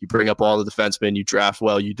right. You bring up all the defensemen, you draft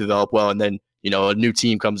well, you develop well, and then, you know, a new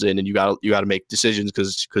team comes in and you got to make decisions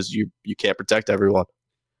because you can't protect everyone.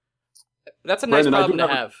 That's a nice problem to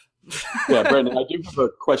have. Yeah, Brandon, I do have a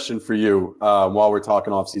question for you while we're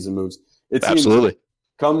talking off-season moves. It seems Absolutely.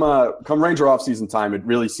 Come Ranger off-season time, it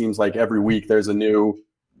really seems like every week there's a new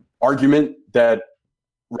argument that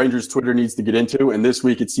Rangers Twitter needs to get into, and this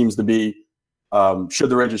week it seems to be should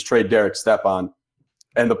the Rangers trade Derek Stepan?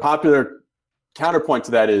 And the popular counterpoint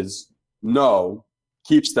to that is no,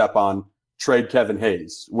 keep Stepan, trade Kevin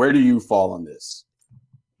Hayes. Where do you fall on this?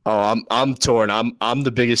 Oh, I'm torn. I'm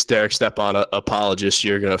the biggest Derek Stepan apologist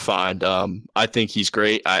you're gonna find. I think he's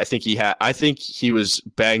great. I think he was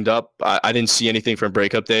banged up. I didn't see anything from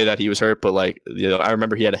breakup day that he was hurt, but like, you know, I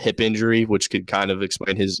remember he had a hip injury, which could kind of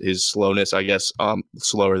explain his slowness, I guess,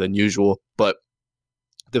 slower than usual. But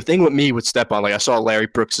the thing with me with Stepan, like I saw Larry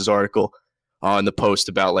Brooks's article on the Post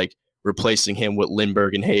about like replacing him with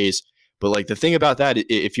Lindbergh and Hayes. But like the thing about that,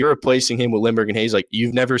 if you're replacing him with Lindbergh and Hayes, like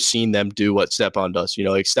you've never seen them do what Stepan does. You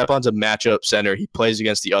know, like Stepan's a matchup center. He plays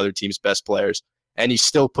against the other team's best players, and he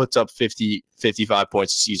still puts up 50, 55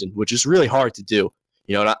 points a season, which is really hard to do.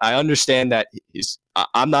 You know, and I understand that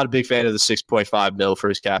I'm not a big fan of the 6.5 mil for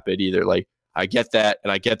his cap hit either. Like I get that,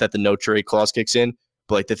 and I get that the no trade clause kicks in.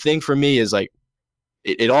 But like the thing for me is like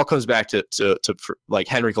it all comes back to like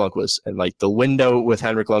Henrik Lundqvist, and like the window with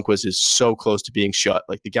Henrik Lundqvist is so close to being shut.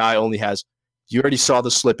 Like the guy only has, you already saw the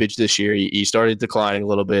slippage this year. He started declining a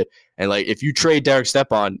little bit. And like, if you trade Derek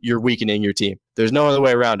Stepan, you're weakening your team. There's no other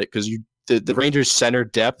way around it. Cause the Rangers center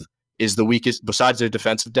depth is the weakest, besides their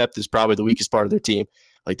defensive depth, is probably the weakest part of their team.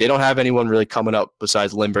 Like they don't have anyone really coming up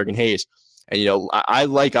besides Lindbergh and Hayes. And, you know, I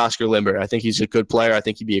like Oscar Lindbergh. I think he's a good player. I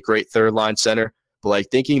think he'd be a great third line center. But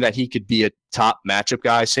like thinking that he could be a top matchup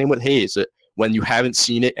guy, same with Hayes, when you haven't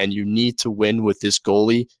seen it and you need to win with this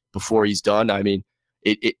goalie before he's done. I mean,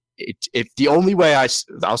 if the only way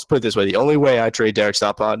I'll put it this way, the only way I trade Derek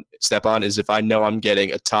Stepan is if I know I'm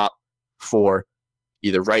getting a top 4,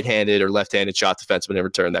 either right-handed or left-handed shot defenseman in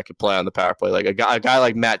return that could play on the power play. Like a guy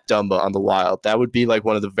like Matt Dumba on the Wild, that would be like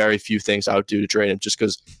one of the very few things I would do to trade him, just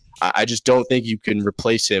because I just don't think you can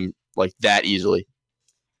replace him like that easily.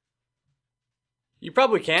 You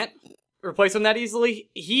probably can't replace him that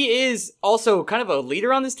easily. He is also kind of a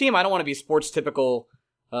leader on this team. I don't want to be sports typical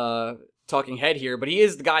talking head here, but he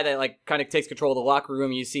is the guy that like kind of takes control of the locker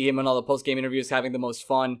room. You see him in all the post-game interviews having the most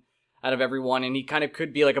fun out of everyone, and he kind of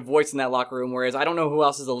could be like a voice in that locker room, whereas I don't know who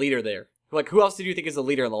else is a leader there. Like, who else do you think is a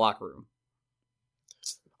leader in the locker room?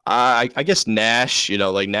 I guess Nash, you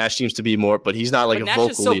know, like Nash seems to be more, but he's not like but a Nash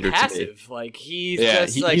vocal is so leader passive. to me. Like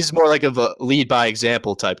he's he's more like of a lead by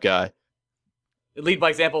example type guy. Lead by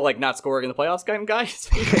example, like not scoring in the playoffs kind of guy?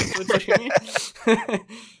 That's what you mean?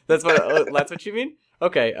 That's what you mean?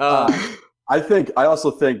 Okay. I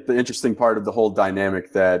also think the interesting part of the whole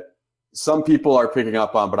dynamic that some people are picking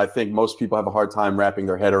up on, but I think most people have a hard time wrapping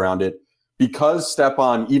their head around it, because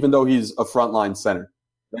Stepan, even though he's a frontline center,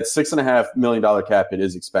 that $6.5 million cap hit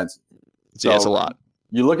is expensive. So it's a lot.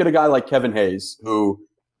 You look at a guy like Kevin Hayes, who,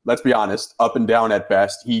 let's be honest, up and down at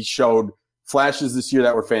best. He showed flashes this year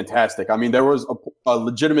that were fantastic. I mean, there was a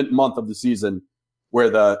legitimate month of the season where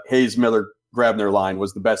the Hayes-Miller-Grabner line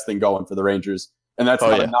was the best thing going for the Rangers. And that's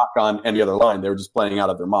not a knock on any other line. They were just playing out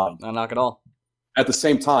of their mind. Not a knock at all. At the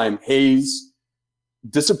same time, Hayes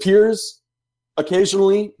disappears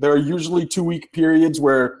occasionally. There are usually 2-week periods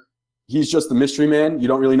where he's just the mystery man. You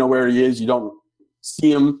don't really know where he is. You don't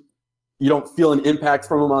see him. You don't feel an impact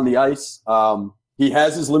from him on the ice. He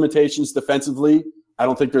has his limitations defensively. I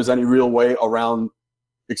don't think there's any real way around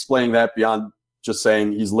explaining that beyond just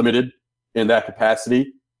saying he's limited in that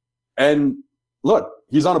capacity. And look,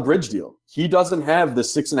 he's on a bridge deal. He doesn't have the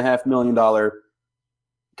 $6.5 million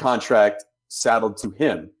contract saddled to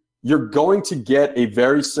him. You're going to get a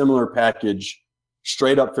very similar package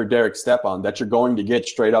straight up for Derek Stepan that you're going to get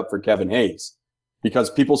straight up for Kevin Hayes, because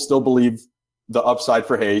people still believe the upside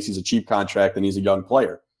for Hayes. He's a cheap contract and he's a young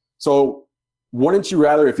player. So wouldn't you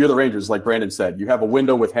rather, if you're the Rangers, like Brandon said, you have a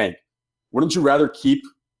window with Hank, wouldn't you rather keep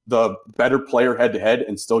the better player head-to-head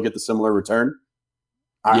and still get the similar return?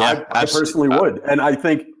 Yeah, I personally would. And I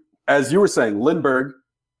think, as you were saying, Lindbergh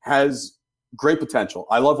has great potential.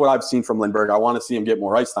 I love what I've seen from Lindbergh. I want to see him get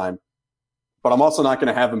more ice time. But I'm also not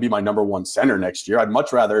going to have him be my number one center next year. I'd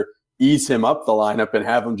much rather ease him up the lineup and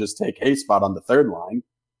have him just take Hayes' spot on the third line.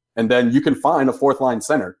 And then you can find a fourth line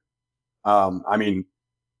center. I mean,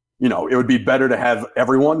 it would be better to have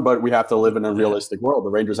everyone, but we have to live in a realistic world. The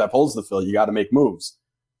Rangers have holes to fill. You got to make moves.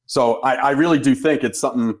 So I really do think it's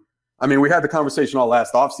something. I mean, we had the conversation all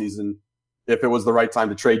last offseason if it was the right time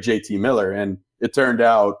to trade JT Miller, and it turned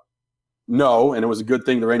out no, and it was a good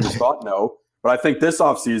thing the Rangers thought no. But I think this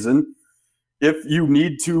offseason, if you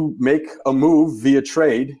need to make a move via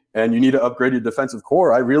trade and you need to upgrade your defensive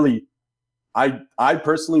core, I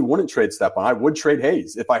personally wouldn't trade Stepan. I would trade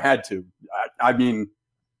Hayes if I had to. I mean,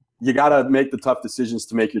 you got to make the tough decisions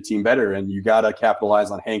to make your team better, and you got to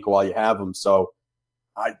capitalize on Hank while you have him. So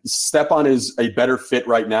Stepan is a better fit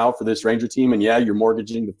right now for this Ranger team, and yeah, you're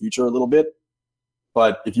mortgaging the future a little bit.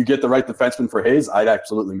 But if you get the right defenseman for Hayes, I'd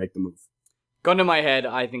absolutely make the move. Gun to my head,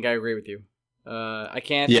 I think I agree with you. I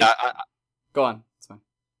can't. Yeah. Go on. It's fine.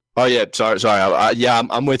 Oh yeah, sorry.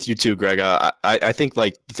 I'm with you too, Greg. I think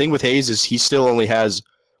like the thing with Hayes is he still only has,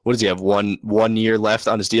 what does he have, one year left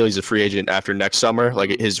on his deal? He's a free agent after next summer.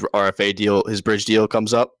 Like his RFA deal, his bridge deal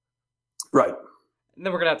comes up. Right. And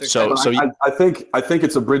then we're gonna have to. I think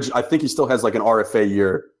it's a bridge. I think he still has like an RFA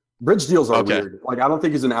year. Bridge deals are weird. Like I don't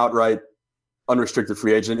think he's an outright unrestricted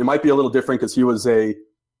free agent. It might be a little different because he was a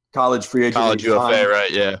college free agent. College UFA,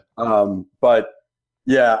 right? Yeah. But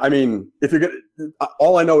yeah, I mean,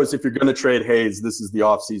 all I know is if you're gonna trade Hayes, this is the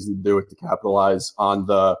offseason to do it to capitalize on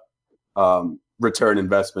the return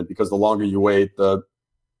investment, because the longer you wait,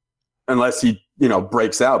 unless he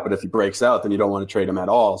breaks out. But if he breaks out, then you don't want to trade him at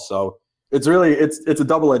all. So it's a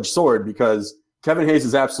double-edged sword, because Kevin Hayes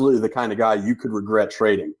is absolutely the kind of guy you could regret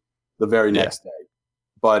trading the very next day.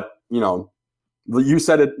 But you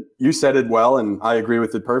said it well, and I agree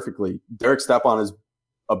with it perfectly. Derek Stepan is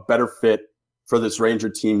a better fit for this Ranger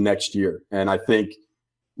team next year. And I think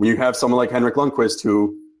when you have someone like Henrik Lundqvist,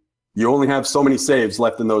 who you only have so many saves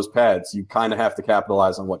left in those pads, you kind of have to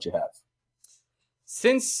capitalize on what you have.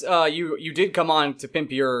 Since you did come on to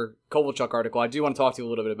pimp your Kovalchuk article, I do want to talk to you a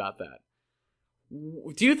little bit about that.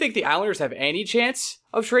 Do you think the Islanders have any chance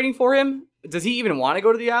of trading for him? Does he even want to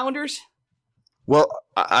go to the Islanders? Well,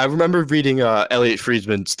 I remember reading Elliot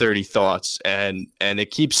Friedman's 30 Thoughts, and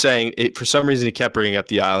it keeps saying it, for some reason he kept bringing up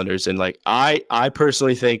the Islanders, and like I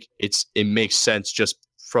personally think it makes sense just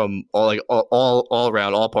from all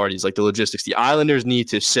around, all parties, like the logistics. The Islanders need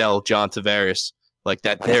to sell John Tavares, like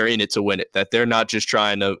that they're in it to win it, that they're not just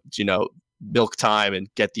trying to milk time and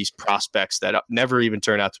get these prospects that never even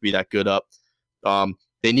turn out to be that good up.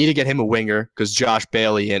 They need to get him a winger, because Josh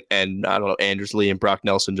Bailey and I don't know, Anders Lee and Brock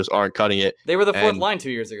Nelson just aren't cutting it. They were the fourth line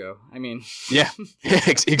 2 years ago. I mean, yeah,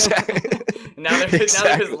 exactly. now they're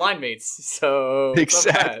his line mates. So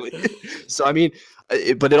exactly. So I mean,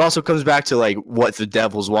 but it also comes back to like what the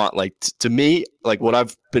Devils want. Like to me, like what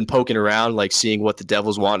I've been poking around, like seeing what the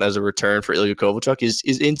Devils want as a return for Ilya Kovalchuk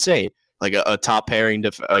is insane. Like a top pairing,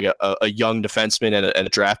 like a young defenseman and a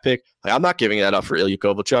draft pick. Like I'm not giving that up for Ilya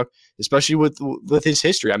Kovalchuk, especially with his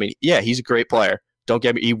history. I mean, yeah, he's a great player. Don't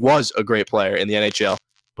get me. He was a great player in the NHL,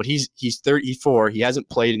 but he's 34. He hasn't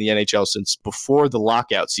played in the NHL since before the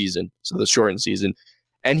lockout season, so the shortened season.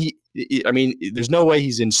 And there's no way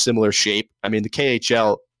he's in similar shape. I mean, the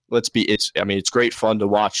KHL. It's great fun to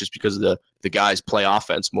watch just because of the guys play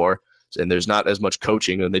offense more, and there's not as much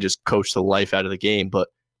coaching, and they just coach the life out of the game, but.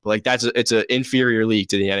 Like it's an inferior league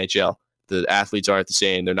to the NHL. The athletes aren't the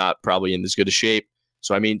same. They're not probably in as good a shape.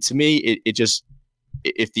 So I mean, to me, it just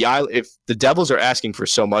if the Devils are asking for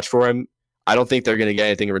so much for him, I don't think they're going to get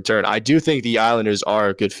anything in return. I do think the Islanders are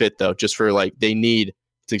a good fit though, just for like they need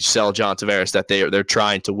to sell John Tavares, that they're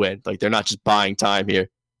trying to win. Like they're not just buying time here.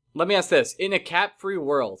 Let me ask this: in a cap-free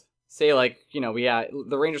world, say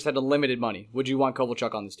the Rangers had unlimited money, would you want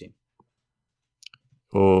Kovalchuk on this team?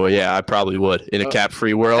 Oh yeah, I probably would. In a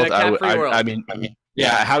cap-free world, I mean,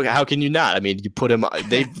 yeah. How can you not? I mean, you put him.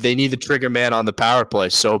 They need the trigger man on the power play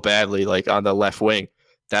so badly, like on the left wing,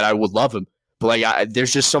 that I would love him. But like,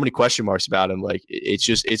 there's just so many question marks about him. Like,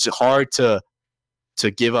 it's hard to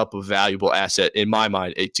give up a valuable asset in my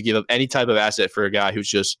mind. To give up any type of asset for a guy who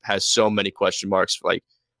just has so many question marks. Like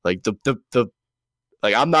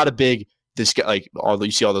I'm not a big this guy. Like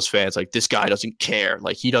you see all those fans like this guy doesn't care.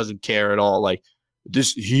 Like he doesn't care at all. Like.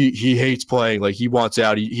 He hates playing. Like he wants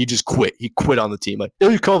out. He just quit. He quit on the team. Like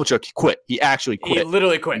Ilya Kovalchuk, he quit. He actually quit. He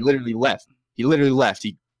literally quit. He literally left.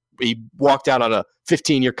 He walked out on a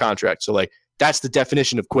 15-year contract. So like that's the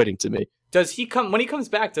definition of quitting to me. Does he come when he comes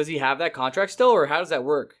back? Does he have that contract still, or how does that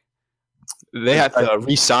work? They have to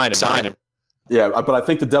re-sign him. Yeah, but I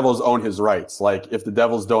think the Devils own his rights. Like if the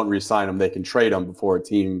Devils don't re-sign him, they can trade him before a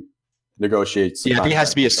team negotiates. Yeah, he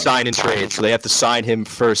has to be a sign and trade, so they have to sign him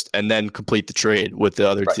first and then complete the trade with the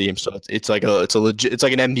other team. So it's like an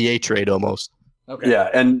NBA trade almost. Okay. Yeah,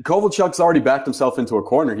 and Kovalchuk's already backed himself into a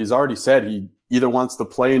corner. He's already said he either wants to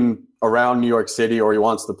play around New York City or he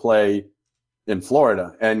wants to play in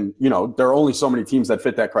Florida. And, there are only so many teams that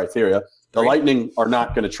fit that criteria. The Lightning are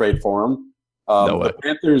not going to trade for him. No way. The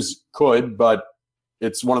Panthers could, but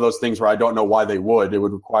it's one of those things where I don't know why they would. It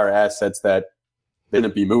would require assets that they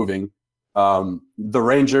didn't be moving. The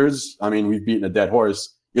Rangers, we've beaten a dead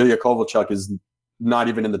horse. Ilya Kovalchuk is not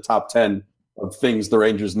even in the top 10 of things the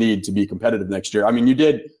Rangers need to be competitive next year.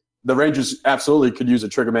 The Rangers absolutely could use a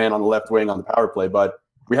trigger man on the left wing on the power play, but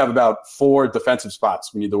we have about 4 defensive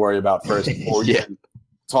spots we need to worry about first before we can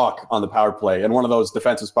talk on the power play. And one of those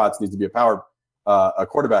defensive spots needs to be a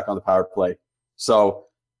quarterback on the power play. So,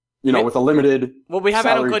 with a limited. Well, we have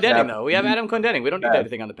Adam Clendening, though. We have Adam Clendening. We don't need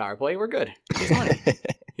anything on the power play. We're good. He's money.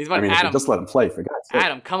 He's money. Adam, just let him play, for God's sake.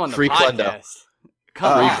 Adam, come on the Free podcast. Clendo.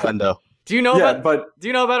 Come on. Free Clendo. Do you know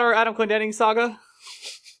about our Adam Clendening saga?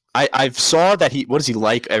 I saw that what does he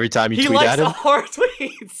like every time you tweet at him? He likes the horror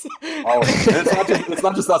tweets. It's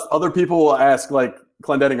not just us. Other people will ask, like,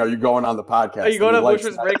 Clendening, are you going on the podcast? Are you going to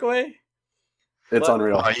Blueshirts Breakaway? It's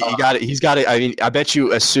unreal. He got it. He's got it. I bet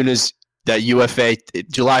you as soon as that UFA,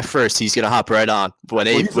 July 1st, he's going to hop right on when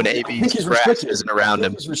AB's crash isn't around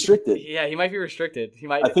him. He's restricted. Yeah, he might be restricted.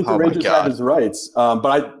 I think the Rangers have his rights.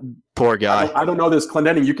 But poor guy. I don't know this.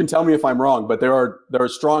 Clendening, you can tell me if I'm wrong, but there are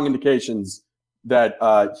strong indications that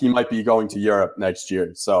he might be going to Europe next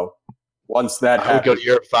year. So once that happens, I would go to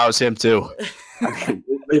Europe if I was him too.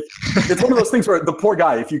 It's one of those things where the poor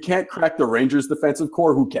guy, if you can't crack the Rangers defensive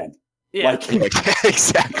core, who can? Yeah,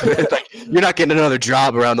 exactly. It's like, you're not getting another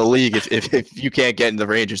job around the league if you can't get in the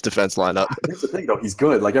Rangers defense lineup. Here's the thing, though. He's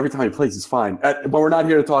good. Like, every time he plays, he's fine. But we're not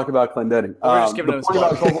here to talk about Clendening. We're just giving him the point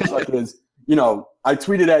about Kovalchuk is, I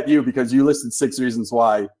tweeted at you because you listed 6 reasons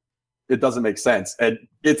why it doesn't make sense. And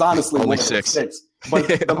it's honestly only one of the 6. But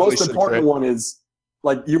the most important one is,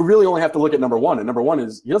 like, you really only have to look at number 1. And number 1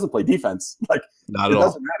 is he doesn't play defense. Like, not at all. It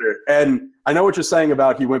doesn't matter. And I know what you're saying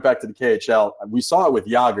about he went back to the KHL. We saw it with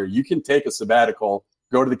Yager. You can take a sabbatical,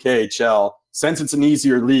 go to the KHL. Since it's an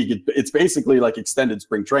easier league, it's basically like extended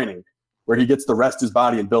spring training where he gets to rest his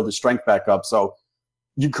body and build his strength back up. So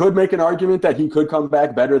you could make an argument that he could come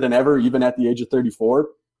back better than ever, even at the age of 34.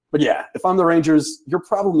 But yeah, if I'm the Rangers, your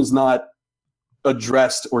problem is not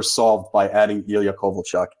addressed or solved by adding Ilya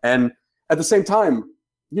Kovalchuk. And at the same time,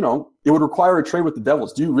 it would require a trade with the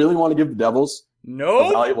Devils. Do you really want to give the Devils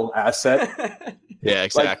a valuable asset? Yeah,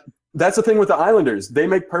 exactly. Like, that's the thing with the Islanders. They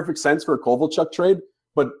make perfect sense for a Kovalchuk trade,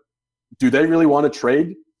 but do they really want to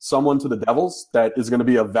trade someone to the Devils that is going to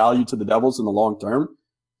be of value to the Devils in the long term?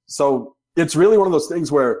 So it's really one of those things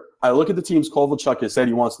where I look at the teams Kovalchuk has said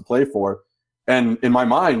he wants to play for, and in my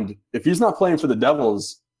mind, if he's not playing for the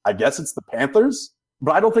Devils, I guess it's the Panthers,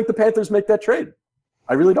 but I don't think the Panthers make that trade.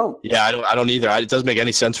 I really don't. Yeah, I don't either. It doesn't make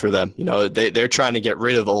any sense for them. They're trying to get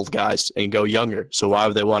rid of old guys and go younger. So why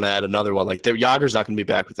would they want to add another one? Like, Yager's not going to be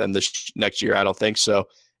back with them next year. I don't think so.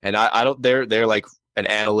 And I don't. They're like an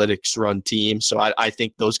analytics run team. So I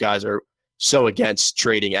think those guys are so against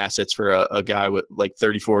trading assets for a guy with like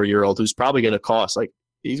 34-year-old who's probably going to cost, like,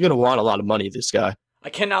 he's going to want a lot of money. This guy. I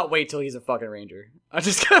cannot wait till he's a fucking Ranger. I'm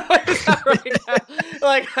just gonna wait that right now.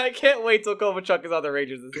 Like, I can't wait till Kovalchuk is on the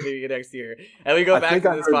Rangers this beginning of next year, and we go back to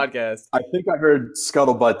this podcast. I think I heard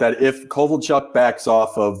scuttlebutt that if Kovalchuk backs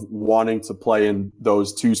off of wanting to play in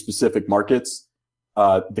those 2 specific markets,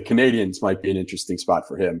 the Canadians might be an interesting spot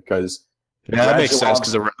for him because that makes sense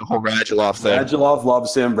because the whole Radulov thing. Radulov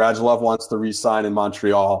loves him. Radulov wants to re-sign in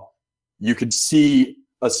Montreal. You could see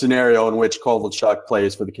a scenario in which Kovalchuk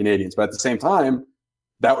plays for the Canadians, but at the same time,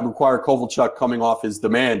 that would require Kovalchuk coming off his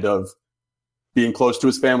demand of being close to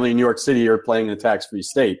his family in New York City or playing in a tax-free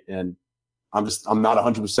state. And I'm not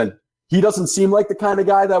 100%. He doesn't seem like the kind of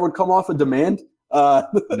guy that would come off a demand. No,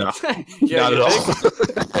 not at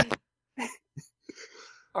all.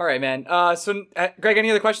 All right, man. So, Greg,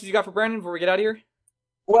 any other questions you got for Brandon before we get out of here?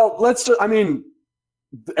 Well,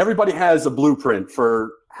 everybody has a blueprint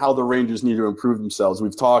for how the Rangers need to improve themselves.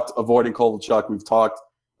 We've talked avoiding Kovalchuk. We've talked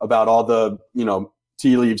about all the,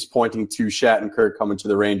 tea leaves pointing to Shattenkirk coming to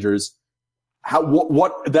the Rangers.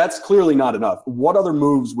 What that's clearly not enough. What other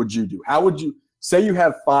moves would you do? How would you say you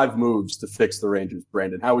have 5 moves to fix the Rangers,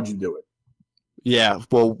 Brandon? How would you do it? Yeah,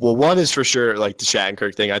 well, one is for sure like the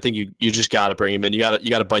Shattenkirk thing. I think you just got to bring him in. You got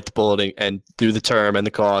to bite the bullet and do the term and the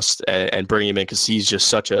cost and bring him in because he's just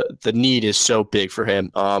the need is so big for him.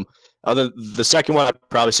 The second one, I'd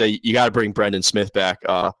probably say you got to bring Brendan Smith back.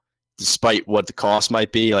 Despite what the cost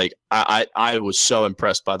might be, like I was so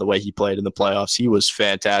impressed by the way he played in the playoffs. He was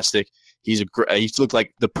fantastic. He looked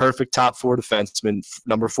like the perfect top 4 defenseman,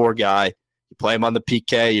 number 4 guy. You play him on the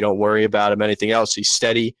PK. You don't worry about him anything else. He's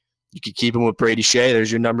steady. You could keep him with Brady Shea.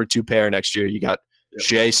 There's your number 2 pair next year. You got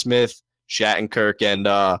Shea Smith, Shattenkirk, and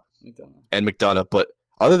McDonough. But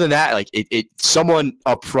other than that, like someone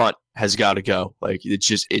up front has got to go. Like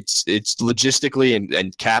it's logistically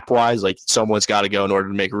and cap wise, like someone's got to go in order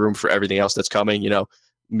to make room for everything else that's coming.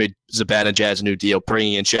 Zabana Jazz new deal,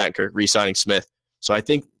 bringing in Shattenkirk, re-signing Smith. So I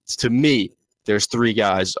think to me, there's 3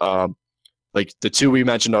 guys. Like the 2 we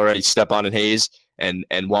mentioned already, Stepan and Hayes. And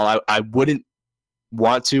while I wouldn't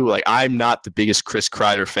want to, like, I'm not the biggest Chris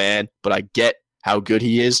Kreider fan, but I get how good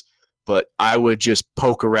he is. But I would just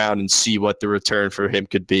poke around and see what the return for him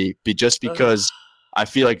could be just because I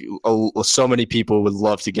feel like so many people would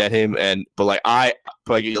love to get him. But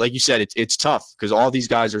like you said, it's tough because all these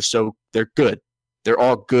guys they're good. They're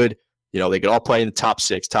all good. They could all play in the top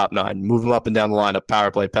 6, top 9, move them up and down the lineup,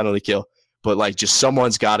 power play, penalty kill. But like, just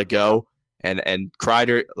someone's got to go. And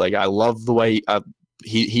Kreider, like, I love the way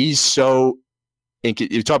he's so.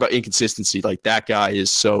 You talk about inconsistency. Like, that guy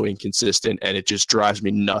is so inconsistent, and it just drives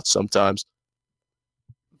me nuts sometimes.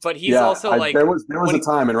 But he's also there was a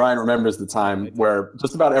time, and Ryan remembers the time where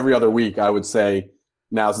just about every other week I would say,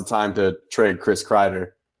 "Now's the time to trade Chris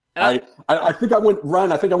Kreider." I think I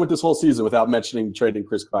went this whole season without mentioning trading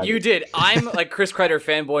Chris Kreider. You did. I'm like Chris Kreider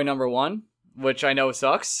fanboy number 1, which I know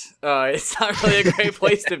sucks. It's not really a great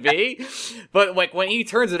place to be. But like when he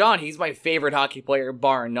turns it on, he's my favorite hockey player,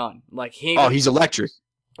 bar none. Like he's electric.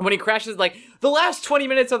 When he crashes, like the last 20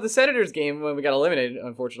 minutes of the Senators game when we got eliminated,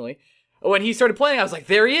 unfortunately, when he started playing, I was like,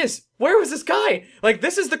 there he is. Where was this guy? Like,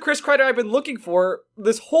 this is the Chris Kreider I've been looking for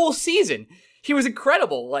this whole season. He was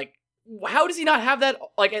incredible. Like, how does he not have that,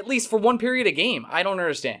 like, at least for one period a game? I don't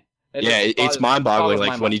understand. It's mind-boggling.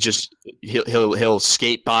 Like when he'll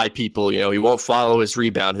skate by people, he won't follow his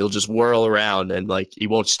rebound. He'll just whirl around and like he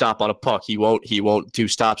won't stop on a puck. He won't do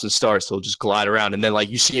stops and starts. He'll just glide around. And then like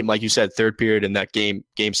you see him, like you said, third period in that game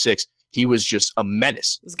 6, he was just a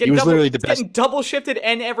menace. He was literally the best. Getting double shifted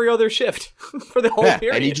and every other shift for the whole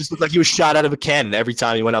period. And he just looked like he was shot out of a cannon every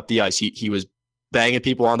time he went up the ice. He was banging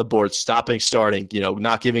people on the board, stopping, starting,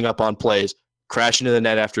 not giving up on plays, crashing to the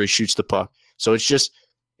net after he shoots the puck. So it's just.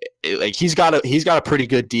 Like he's got a pretty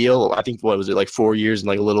good deal. I think what was it, like 4 years and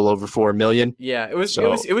like a little over $4 million. Yeah, it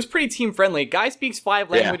was pretty team friendly. Guy speaks 5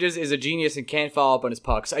 languages, is a genius, and can't follow up on his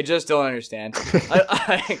pucks. I just don't understand.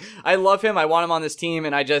 I love him. I want him on this team,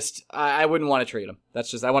 and I wouldn't want to trade him. That's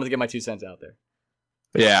just I wanted to get my 2 cents out there.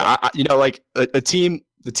 Yeah, like a team.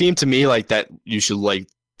 The team to me like that you should like.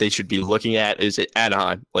 They should be looking at is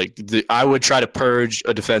Anaheim. Like I would try to purge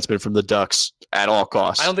a defenseman from the Ducks at all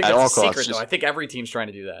costs. I don't think that's a secret, though. I think every team's trying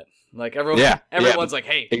to do that. Like everyone's like,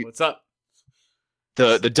 "Hey, what's up?"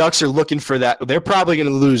 The Ducks are looking for that. They're probably going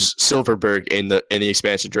to lose Silverberg in the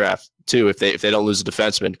expansion draft too if they don't lose a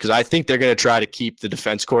defenseman, because I think they're going to try to keep the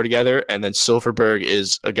defense core together. And then Silverberg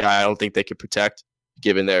is a guy I don't think they could protect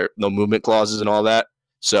given their no movement clauses and all that.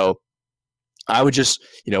 So I would just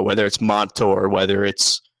whether it's Montour, whether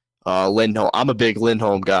it's Lindholm. I'm a big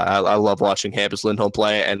Lindholm guy. I love watching Hampus Lindholm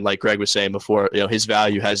play, and like Greg was saying before, his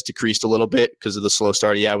value has decreased a little bit because of the slow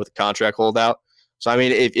start he had with the contract holdout. So I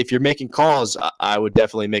mean, if you're making calls, I would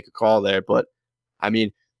definitely make a call there. But I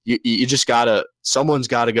mean, you just someone's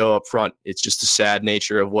got to go up front. It's just the sad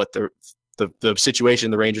nature of what the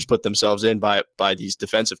situation the Rangers put themselves in by these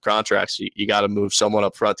defensive contracts. You got to move someone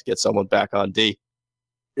up front to get someone back on D.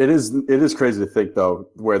 It is crazy to think, though,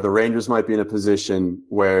 where the Rangers might be in a position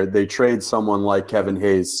where they trade someone like Kevin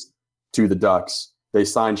Hayes to the Ducks. They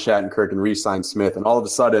sign Shattenkirk and re-sign Smith, and all of a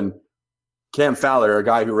sudden, Cam Fowler, a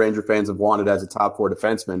guy who Ranger fans have wanted as a top 4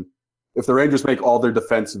 defenseman, if the Rangers make all their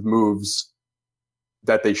defensive moves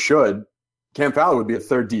that they should, Cam Fowler would be a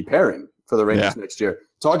third D pairing for the Rangers next year.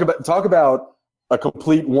 Talk about a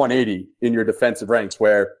complete 180 in your defensive ranks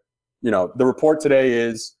where, the report today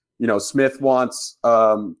is, Smith wants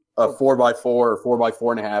a 4x4 or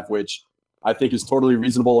 4x4.5, which I think is totally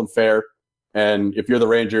reasonable and fair. And if you're the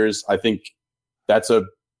Rangers, I think that's a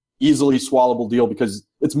easily swallowable deal because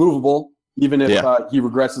it's movable. Even if he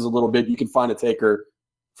regresses a little bit, you can find a taker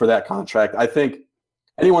for that contract. I think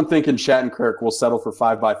anyone thinking Shattenkirk will settle for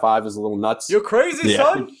 5x5 is a little nuts. You're crazy,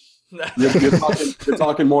 son. You're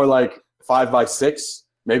talking more like 5x6,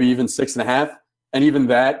 maybe even 6.5. And even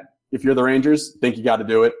that, if you're the Rangers, think you got to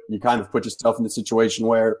do it. You kind of put yourself in the situation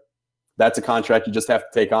where that's a contract you just have to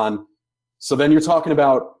take on. So then you're talking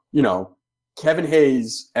about, Kevin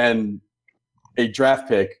Hayes and a draft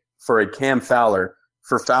pick for a Cam Fowler,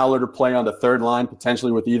 for Fowler to play on the third line,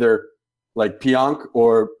 potentially with either like Pionk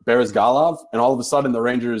or Beresgalov. And all of a sudden the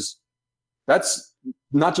Rangers, that's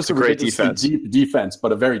not just a great ridiculously deep defense,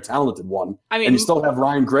 but a very talented one. I mean, and you still have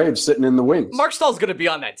Ryan Graves sitting in the wings. Mark Stahl's going to be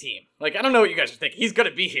on that team. Like, I don't know what you guys are thinking. He's going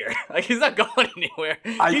to be here. Like, he's not going anywhere.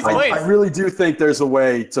 I really do think there's a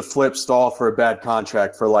way to flip Stahl for a bad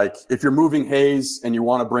contract for, like, if you're moving Hayes and you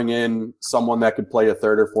want to bring in someone that could play a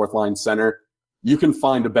third or fourth line center, you can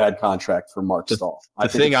find a bad contract for Mark Stahl. The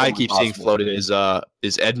thing I keep seeing floated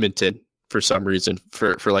is Edmonton for some reason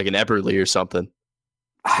for like an Eberle or something.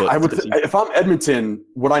 I would, if I'm Edmonton,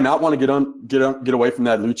 would I not want to get away from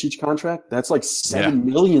that Lucic contract? That's like $7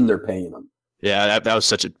 million they're paying him. Yeah, that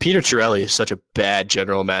was Peter Chiarelli is such a bad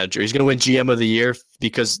general manager. He's going to win GM of the year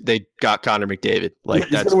because they got Connor McDavid. Like,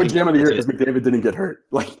 he's going to win GM of the year because McDavid didn't get hurt.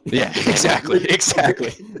 Like, yeah, exactly.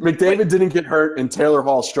 McDavid didn't get hurt, and Taylor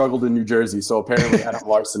Hall struggled in New Jersey. So apparently, Adam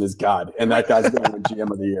Larson is God, and that guy's going to win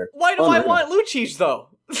GM of the year. Why do I want Lucic though?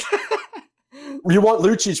 You want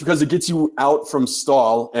Lucic because it gets you out from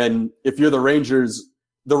Stahl, and if you're the Rangers,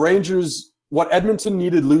 what Edmonton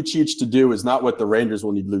needed Lucic to do is not what the Rangers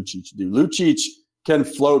will need Lucic to do. Lucic can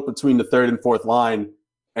float between the third and fourth line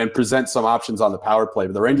and present some options on the power play,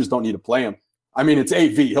 but the Rangers don't need to play him. I mean, it's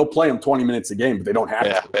AV. He'll play him 20 minutes a game, but they don't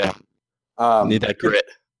have to. Yeah. Need that grit.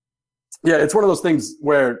 It's one of those things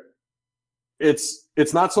where it's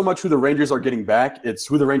not so much who the Rangers are getting back, it's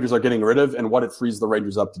who the Rangers are getting rid of and what it frees the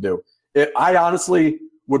Rangers up to do. I honestly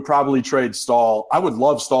would probably trade Stahl. I would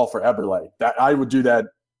love Stahl for Eberle. I would do that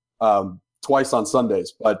twice on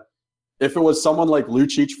Sundays. But if it was someone like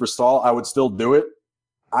Lucic for Stahl, I would still do it.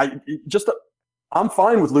 I'm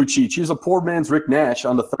fine with Lucic. He's a poor man's Rick Nash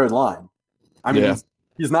on the third line. I mean,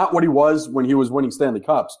 he's not what he was when he was winning Stanley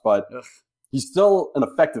Cups, but he's still an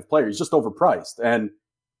effective player. He's just overpriced. And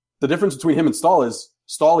the difference between him and Stahl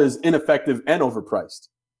is ineffective and overpriced.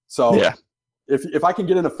 So if I can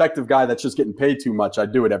get an effective guy that's just getting paid too much,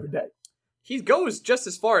 I'd do it every day. He goes just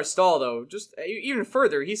as far as Stahl, though. Just even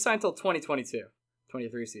further. He's signed till 2022,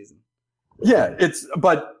 23 season. Yeah,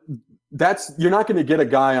 you're not going to get a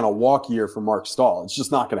guy on a walk year for Mark Stahl. It's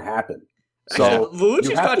just not going to happen. So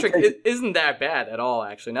Lucic contract isn't that bad at all,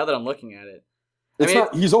 actually, now that I'm looking at it.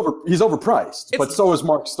 He's overpriced, but so is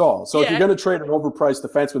Mark Stahl. So if you're going to trade an overpriced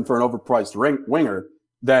defenseman for an overpriced winger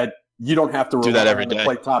that you don't have to do that every day to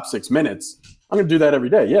play top 6 minutes, I'm going to do that every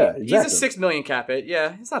day. Yeah, exactly. He's a $6 million cap hit.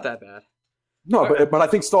 Yeah, it's not that bad. No, but I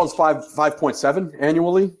think Stahl's 5.7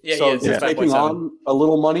 annually. Yeah, so he's taking on a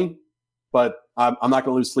little money, but I'm not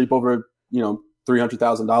going to lose sleep over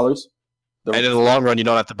 $300,000. And in the long run, you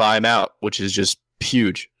don't have to buy him out, which is just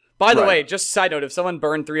huge. By the way, just a side note, if someone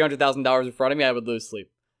burned $300,000 in front of me, I would lose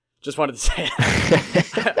sleep. Just wanted to say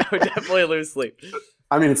I would definitely lose sleep.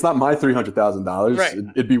 I mean, it's not my $300,000. Right.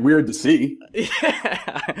 It'd be weird to see.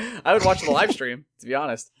 Yeah, I would watch the live stream, to be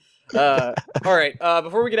honest. All right,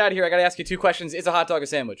 before we get out of here, I got to ask you 2 questions. Is a hot dog a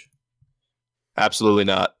sandwich? Absolutely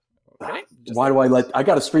not. Okay. Why do I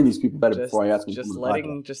got to screen these people better before I ask them?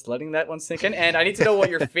 Just letting that one sink in. And I need to know what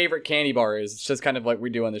your favorite candy bar is. It's just kind of like we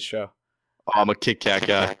do on this show. I'm a Kit Kat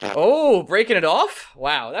guy. Oh, breaking it off?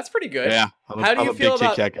 Wow, that's pretty good. Yeah. How do you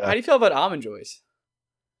feel about Almond Joys?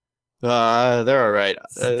 They're all right.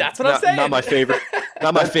 That's what I'm saying. Not my favorite.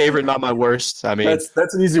 Not my favorite. Not my worst. I mean,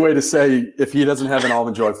 that's an easy way to say if he doesn't have an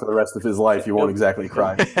Almond Joy for the rest of his life, he won't exactly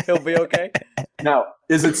cry. He'll be okay. Now,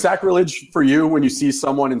 is it sacrilege for you when you see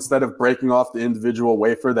someone, instead of breaking off the individual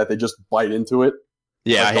wafer, that they just bite into it?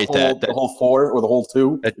 Yeah, I hate that. The whole 4 or the whole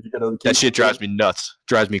 2. That shit drives me nuts.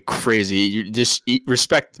 Drives me crazy. You just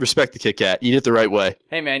respect the Kit Kat. Eat it the right way.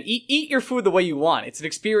 Hey man, eat your food the way you want. It's an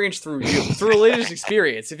experience through you. It's a religious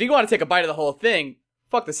experience. If you want to take a bite of the whole thing,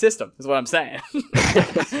 fuck the system, is what I'm saying.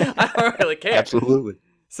 I don't really care. Absolutely.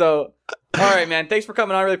 So, all right, man. Thanks for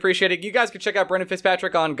coming on. I really appreciate it. You guys can check out Brendan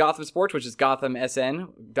Fitzpatrick on Gotham Sports, which is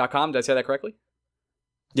gothamsn.com. Did I say that correctly?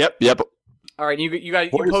 Yep. All right, you guys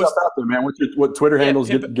Put yourself out there, man. What Twitter handles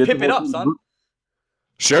get pimp it up, son.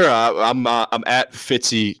 Sure, I'm at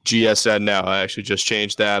Fitzy GSN now. I actually just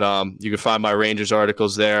changed that. You can find my Rangers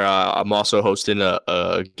articles there. I'm also hosting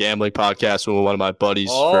a gambling podcast with one of my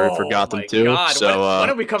buddies for Gotham too. God. So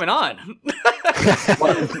when are we coming on?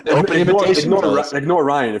 Ignore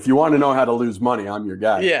Ryan. If you want to know how to lose money, I'm your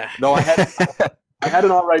guy. Yeah. No, I had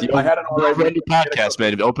an all right. Podcast,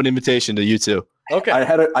 man. Open invitation to you too. Okay. I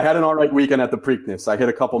had an all right weekend at the Preakness. I hit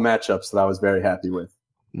a couple matchups that I was very happy with.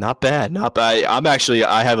 Not bad.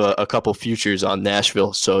 I have a couple futures on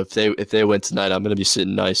Nashville. So if they win tonight, I'm gonna be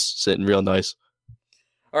sitting real nice.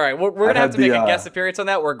 All right, we're gonna have to make a guest appearance on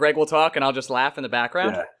that where Greg will talk and I'll just laugh in the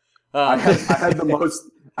background. Yeah. I had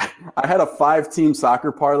I had a 5-team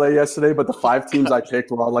soccer parlay yesterday, but the 5 teams I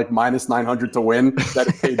picked were all like minus 900 to win.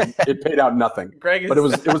 That it paid out nothing. Greg but it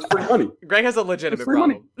was free money. Greg has a legitimate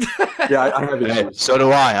problem. Yeah, I have it. Hey, so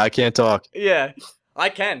do I. I can't talk. Yeah, I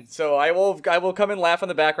can. So I will come and laugh on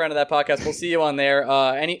the background of that podcast. We'll see you on there.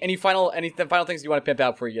 Any final things you want to pimp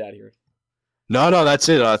out before you get out of here? No, that's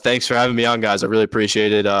it. Thanks for having me on, guys. I really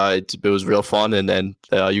appreciate it. It was real fun, and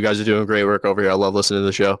you guys are doing great work over here. I love listening to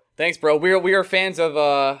the show. Thanks, bro. We are fans of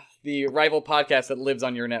the rival podcast that lives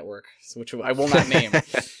on your network, which I will not name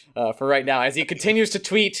for right now, as he continues to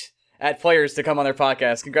tweet at players to come on their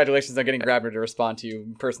podcast. Congratulations on getting Grabner to respond to you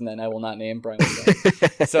in person. Then I will not name Brian.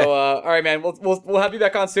 So, all right, man. We'll have you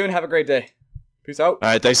back on soon. Have a great day. Peace out. All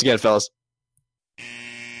right, thanks again, fellas.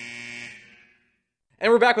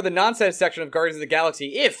 And we're back with the nonsense section of Guardians of the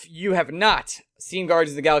Galaxy. If you have not seen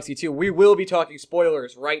Guardians of the Galaxy 2, we will be talking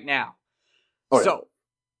spoilers right now. So,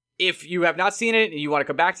 if you have not seen it and you want to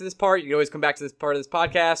come back to this part, you can always come back to this part of this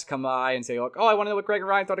podcast, come by and say, like, I want to know what Greg and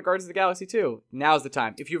Ryan thought of Guardians of the Galaxy 2. Now's the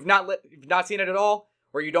time. If you've not seen it at all,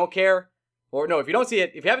 or you don't care, or no, if you don't see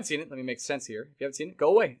it, if you haven't seen it, let me make sense here. If you haven't seen it, go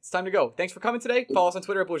away. It's time to go. Thanks for coming today. Follow us on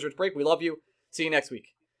Twitter at Blueshirts Break. We love you. See you next week.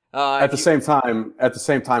 At the same time,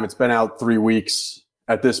 it's been out 3 weeks.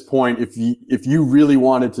 At this point, if you really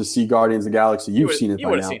wanted to see Guardians of the Galaxy, you've seen it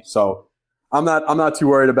by now. So I'm not too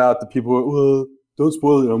worried about the people who don't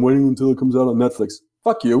spoil it. I'm waiting until it comes out on Netflix.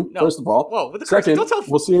 Fuck you, first of all. Whoa, with the Second, don't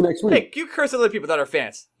we'll see you next week. Hey, you curse other people that are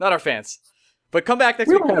fans, not our fans. But come back next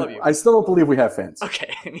week. We love you. I still don't believe we have fans.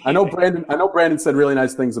 Okay. I know Brandon said really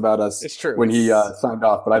nice things about us. It's true. When he signed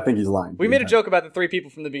off, but I think he's lying. We made a joke about the 3 people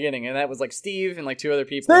from the beginning, and that was like Steve and like 2 other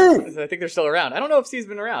people. Steve! I think they're still around. I don't know if Steve's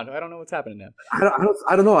been around. I don't know what's happening now.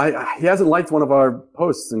 I don't know. He hasn't liked one of our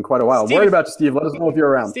posts in quite a while. I'm worried about you, Steve. Let us know if you're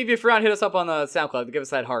around. Steve, if you're around, hit us up on the SoundCloud to give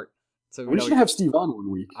us that heart. So we should have Steve on one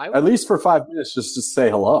week, at least for 5 minutes, just to say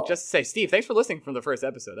hello. Just to say, Steve, thanks for listening from the first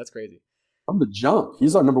episode. That's crazy. From the jump.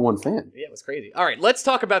 He's our number 1 fan. Yeah, it was crazy. All right, let's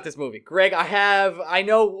talk about this movie. Greg, I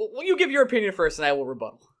know, will you give your opinion first and I will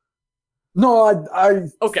rebuttal? No, I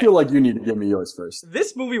feel like you need to give me yours first.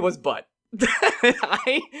 This movie was butt.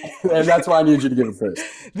 And that's why I need you to give it first.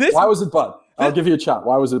 Why was it butt? I'll give you a shot.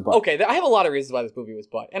 Why was it butt? Okay, I have a lot of reasons why this movie was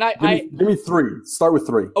butt. And give me 3. Start with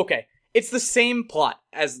 3. Okay, it's the same plot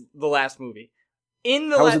as the last movie.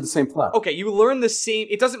 How is it the same plot? Okay, you learn the same.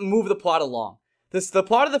 It doesn't move the plot along. The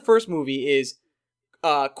plot of the first movie is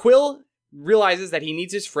Quill realizes that he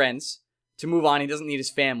needs his friends to move on. He doesn't need his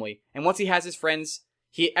family. And once he has his friends,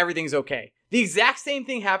 everything's okay. The exact same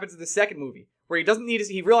thing happens in the second movie, where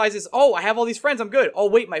he realizes, I have all these friends, I'm good. Oh,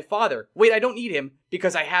 wait, my father. Wait, I don't need him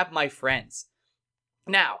because I have my friends.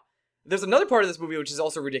 Now, there's another part of this movie which is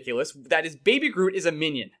also ridiculous. That is, Baby Groot is a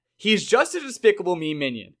minion. He's just a despicable me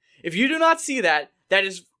minion. If you do not see that, that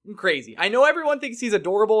is crazy. I know everyone thinks he's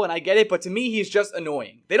adorable, and I get it, but to me, he's just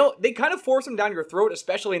annoying. They kind of force him down your throat,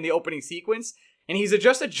 especially in the opening sequence, and he's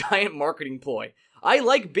just a giant marketing ploy. I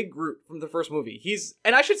like Big Groot from the first movie.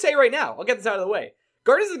 And I should say right now, I'll get this out of the way.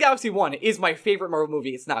 Guardians of the Galaxy 1 is my favorite Marvel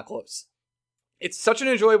movie. It's not close. It's such an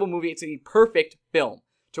enjoyable movie. It's a perfect film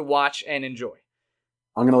to watch and enjoy.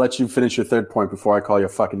 I'm going to let you finish your third point before I call you a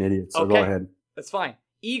fucking idiot, so go ahead. That's fine.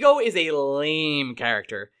 Ego is a lame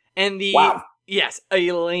character. And Wow. Yes,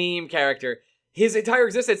 a lame character. His entire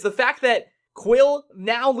existence, the fact that Quill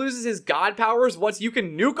now loses his god powers once you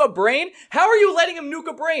can nuke a brain? How are you letting him nuke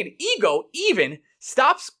a brain? Ego even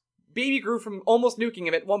stops Baby Groot from almost nuking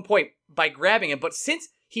him at one point by grabbing him, but since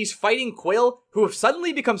he's fighting Quill, who have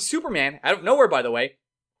suddenly become Superman, out of nowhere by the way,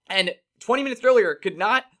 and 20 minutes earlier could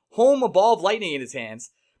not home a ball of lightning in his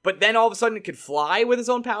hands, but then all of a sudden it could fly with his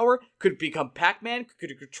own power, could become Pac-Man,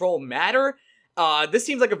 could control matter. This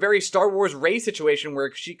seems like a very Star Wars Rey situation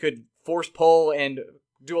where she could force pull and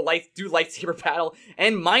do lightsaber battle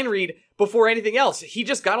and mind read before anything else. He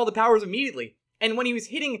just got all the powers immediately. And when he was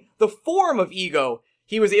hitting the form of Ego,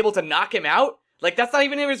 he was able to knock him out. Like, that's not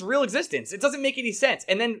even in his real existence. It doesn't make any sense.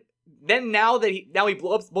 And then now he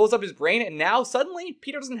blows up his brain, and now suddenly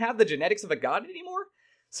Peter doesn't have the genetics of a god anymore?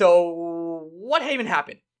 So, what even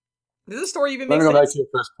happened? Does this story even make sense? Let me go back to your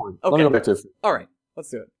first point. Okay. Let me go back to it. All right, let's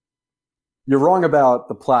do it. You're wrong about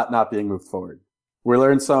the plot not being moved forward. We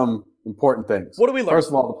learned some important things. What do we learn? First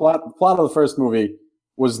of all, the plot of the first movie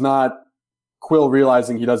was not Quill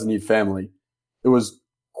realizing he doesn't need family. It was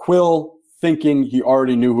Quill thinking he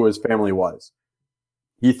already knew who his family was.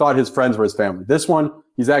 He thought his friends were his family. This one,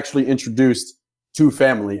 he's actually introduced to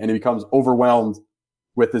family, and he becomes overwhelmed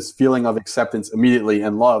with this feeling of acceptance immediately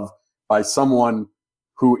and love by someone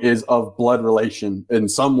who is of blood relation in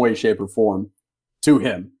some way, shape, or form to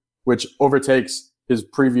him, which overtakes his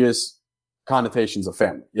previous connotations of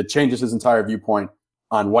family. It changes his entire viewpoint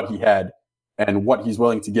on what he had and what he's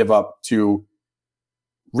willing to give up to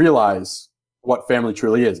realize what family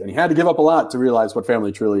truly is. And he had to give up a lot to realize what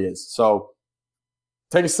family truly is. So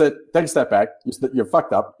take a step back. You're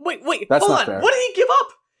fucked up. Wait, That's hold not on. fair. What did he give up?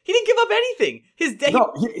 He didn't give up anything. His dad.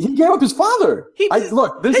 No, he gave up his father.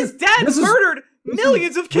 His dad murdered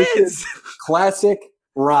millions of kids. This is classic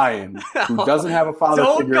Ryan, who doesn't have a father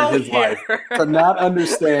figure in his life, to not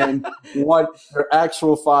understand what your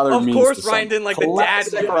actual father means. Of course, Ryan didn't like the dad.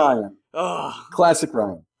 Classic Ryan. Classic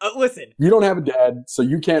Ryan. Listen. You don't have a dad, so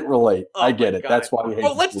you can't relate. Oh I get it. God. That's why we hate.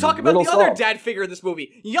 Oh, let's talk about the other dad figure in this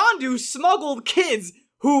movie. Yondu smuggled kids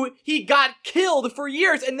who he got killed for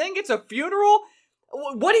years and then gets a funeral.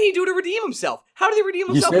 What did he do to redeem himself? How did he redeem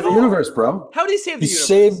himself? He saved the universe, bro. How did he save the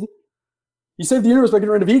universe? He saved the universe by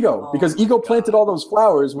getting rid of Ego, because Ego planted all those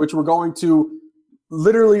flowers, which were going to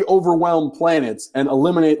literally overwhelm planets and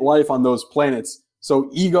eliminate life on those planets. So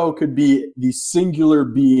Ego could be the singular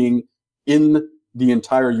being in the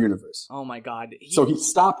entire universe. Oh my God. So he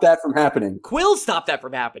stopped that from happening. Quill stopped that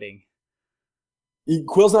from happening.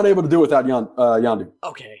 Quill's not able to do it without Yondu.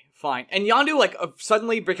 Okay, fine. And Yondu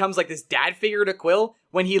suddenly becomes like this dad figure to Quill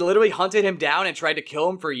when he literally hunted him down and tried to kill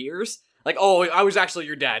him for years. Like, oh, I was actually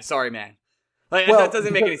your dad. Sorry, man. Like, that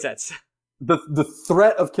doesn't make any sense. The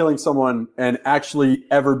threat of killing someone and actually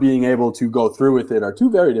ever being able to go through with it are two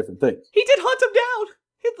very different things. He did hunt him down.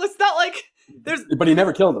 It's not like there's... But he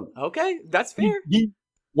never killed him. Okay, that's fair.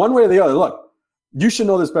 One way or the other, look, you should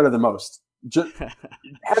know this better than most. Just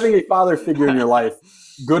having a father figure in your life,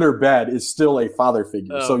 good or bad, is still a father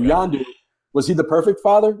figure. So Yondu, was he the perfect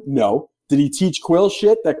father? No. Did he teach Quill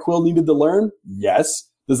shit that Quill needed to learn? Yes.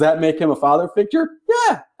 Does that make him a father figure?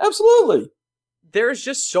 Yeah, absolutely. There's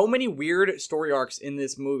just so many weird story arcs in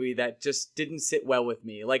this movie that just didn't sit well with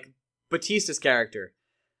me. Like Batista's character.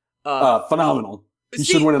 Phenomenal. He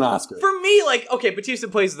should win an Oscar. For me, Batista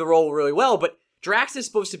plays the role really well, but Drax is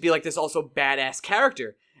supposed to be like this also badass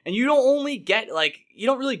character. And you don't really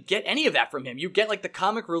get any of that from him. You get like the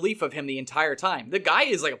comic relief of him the entire time. The guy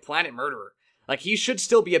is like a planet murderer. Like he should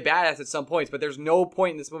still be a badass at some points, but there's no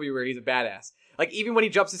point in this movie where he's a badass. Like even when he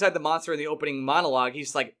jumps inside the monster in the opening monologue,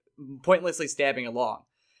 he's like pointlessly stabbing along.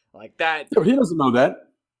 Like that. Yeah, but he doesn't know that.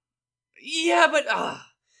 Yeah, but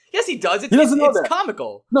yes, he does. He doesn't know that. It's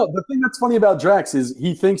comical. No, the thing that's funny about Drax is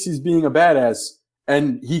he thinks he's being a badass,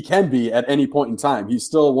 and he can be at any point in time. He's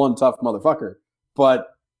still one tough motherfucker. But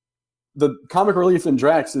the comic relief in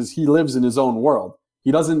Drax is he lives in his own world.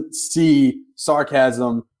 He doesn't see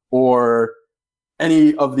sarcasm or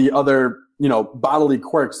any of the other, bodily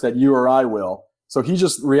quirks that you or I will. So he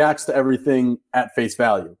just reacts to everything at face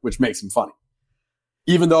value, which makes him funny.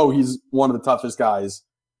 Even though he's one of the toughest guys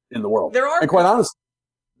in the world. And quite honestly,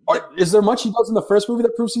 is there much he does in the first movie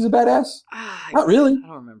that proves he's a badass? Not really. I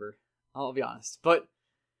don't remember. I'll be honest. But,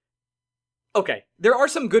 okay, there are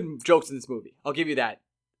some good jokes in this movie. I'll give you that.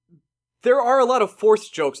 There are a lot of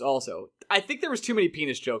forced jokes also. I think there was too many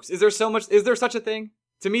penis jokes. Is there such a thing?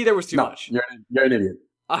 To me, there was too much. You're an idiot.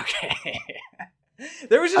 Okay.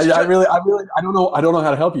 There was just I don't know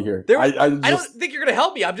how to help you here. I don't think you're gonna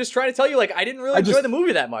help me. I'm just trying to tell you, I didn't really enjoy the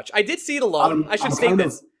movie that much. I did see it alone. I should state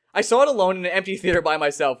this. I saw it alone in an empty theater by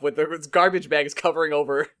myself with the garbage bags covering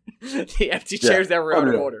over the empty chairs that were out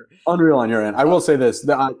of order. Unreal on your end. I will say this.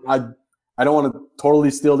 I don't want to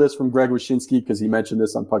totally steal this from Greg Wyshynski because he mentioned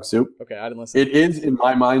this on Puck Soup. Okay, I didn't listen. It is, in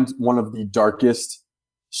my mind, one of the darkest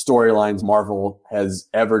storylines Marvel has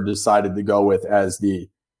ever decided to go with as the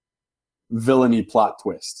villainy plot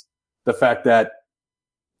twist. The fact that,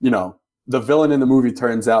 the villain in the movie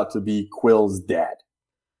turns out to be Quill's dad.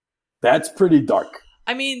 That's pretty dark.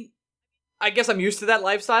 I mean, I guess I'm used to that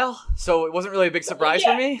lifestyle, so it wasn't really a big surprise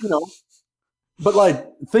for me.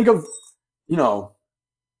 But think of,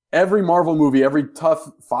 every Marvel movie, every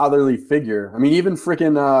tough fatherly figure. I mean, even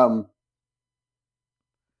freaking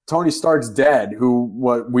Tony Stark's dad, who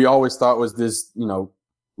what we always thought was this,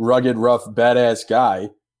 rugged, rough, badass guy,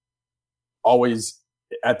 always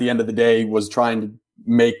at the end of the day was trying to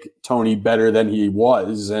make Tony better than he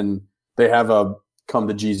was. And they have a come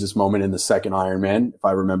to Jesus moment in the second Iron Man, if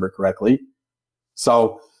I remember correctly.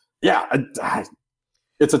 So, yeah,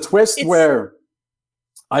 it's a twist where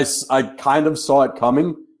I kind of saw it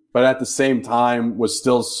coming, but at the same time was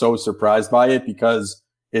still so surprised by it because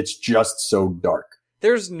it's just so dark.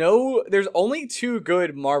 There's only 2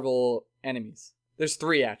 good Marvel enemies. There's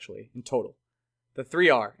 3 actually in total. The 3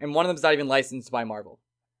 are, and one of them's not even licensed by Marvel.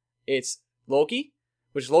 It's Loki,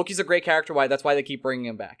 which Loki's a great character, that's why they keep bringing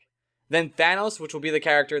him back. Then Thanos, which will be the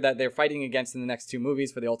character that they're fighting against in the next 2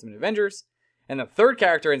 movies for the Ultimate Avengers. And the third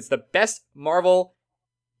character, and it's the best Marvel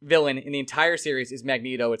villain in the entire series, is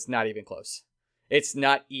Magneto. It's not even close. It's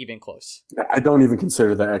not even close. I don't even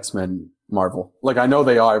consider the X-Men Marvel. Like, I know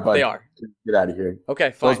they are, but they are. Get out of here.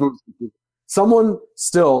 Okay, fine. Someone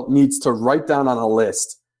still needs to write down on a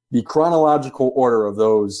list the chronological order of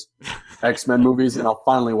those X-Men movies, and I'll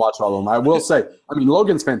finally watch all of them. I will say, I mean,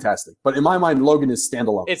 Logan's fantastic, but in my mind, Logan is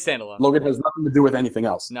standalone. It's standalone. Logan has nothing to do with anything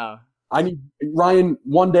else. No. I need Ryan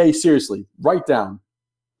one day, seriously, write down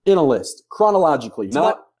in a list chronologically,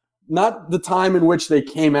 not the time in which they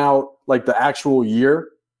came out, like the actual year.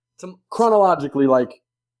 Chronologically, like,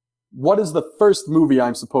 what is the first movie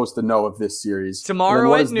I'm supposed to know of this series?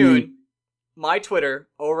 Tomorrow at noon, my Twitter,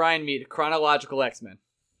 Orion Mead, chronological X-Men.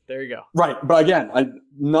 There you go. Right, but again,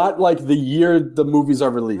 not like the year the movies are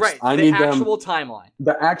released. Right, I need the actual timeline.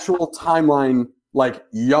 The actual timeline, like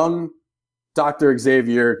young Dr.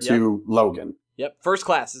 Xavier to Logan. Yep, First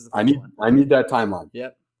Class is the first one. I need that timeline.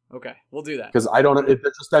 Yep. Okay, we'll do that. Because I don't.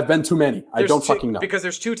 There's been too many. I don't fucking know. Because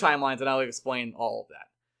there's 2 timelines, and I'll explain all of that.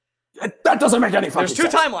 That doesn't make any fucking sense.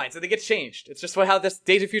 There's 2 timelines, and they get changed. It's just how this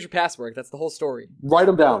Days of Future Past work. That's the whole story. Write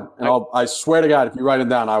them down, and I swear to God, if you write them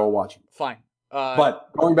down, I will watch them. Fine.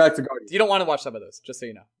 But going back to Guardians, you don't want to watch some of those, just so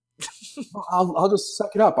you know. I'll just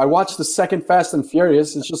suck it up. I watched the second Fast and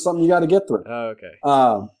Furious. It's just something you got to get through.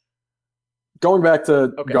 Okay. Going back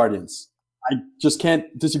to Guardians, I just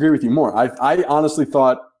can't disagree with you more. I honestly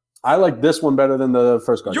thought I like this one better than the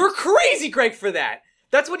first Guardians. You're crazy, Greg, for that.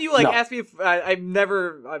 That's when you ask me if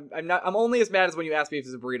I'm only as mad as when you ask me if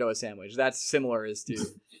it's a burrito or a sandwich. That's similar as to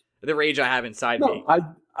the rage I have inside me.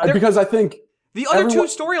 Because I think the other 2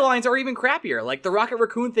 storylines are even crappier. Like the Rocket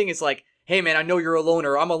Raccoon thing is like, hey man, I know you're a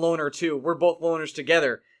loner. I'm a loner too. We're both loners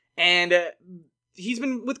together. And he's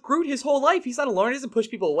been with Groot his whole life. He's not a loner. He doesn't push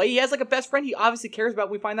people away. He has like a best friend he obviously cares about.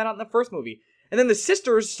 We find that out in the first movie. And then the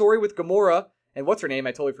sister's story with Gamora, and what's her name?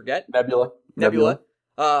 I totally forget. Nebula.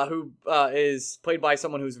 Who is played by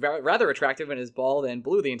someone who's rather attractive and is bald and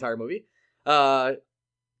blue the entire movie.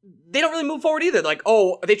 They don't really move forward either. Like,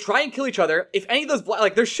 they try and kill each other. If any of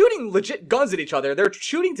those, they're shooting legit guns at each other. They're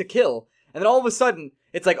shooting to kill. And then all of a sudden,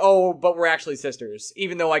 it's like, but we're actually sisters.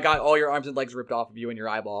 Even though I got all your arms and legs ripped off of you and your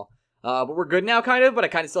eyeball. But we're good now, kind of, but I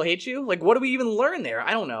kind of still hate you. Like, what do we even learn there?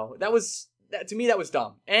 I don't know. To me, that was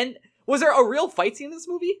dumb. And was there a real fight scene in this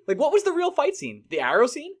movie? Like, what was the real fight scene? The arrow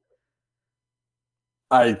scene?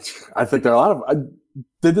 I think there are a lot of...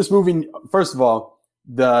 Did this movie... First of all,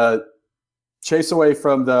 the chase away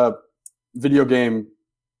from the video game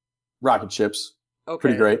rocket ships. Okay.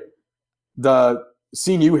 Pretty great. The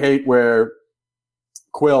scene you hate where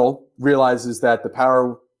Quill realizes that the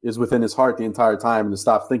power is within his heart the entire time and to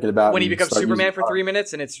stop thinking about... When he becomes Superman for 3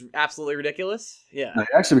 minutes and it's absolutely ridiculous? Yeah. No, he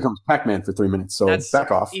actually becomes Pac-Man for 3 minutes, so that's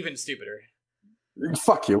back off. Even stupider.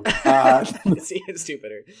 Fuck you. It's even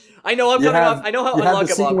stupider. I know I'm coming off. I know how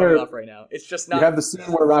unlockable I'm coming off right now. It's just not... You have the scene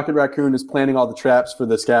where Rocket Raccoon is planning all the traps for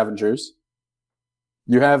the scavengers.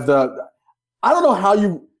 You have the... I don't know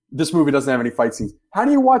how this movie doesn't have any fight scenes. How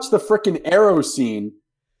do you watch the frickin' arrow scene?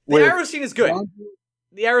 The arrow scene is good.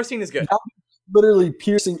 The arrow scene is good. Literally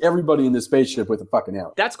piercing everybody in the spaceship with a fucking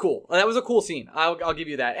arrow. That's cool. That was a cool scene. I'll give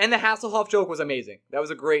you that. And the Hasselhoff joke was amazing. That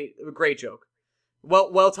was a great joke.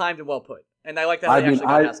 Well timed and well put. And I like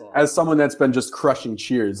that. As someone that's been just crushing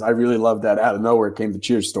Cheers, I really love that out of nowhere came the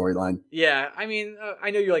Cheers storyline. Yeah, I mean, I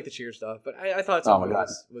know you like the Cheers stuff, but I thought some of it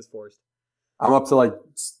was forced. I'm up to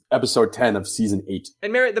episode 10 of season 8.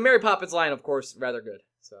 And the Mary Poppins line, of course, rather good.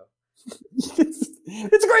 So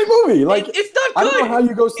it's a great movie. It's not good. I don't know how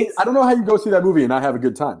you go see. I don't know how you go see that movie and not have a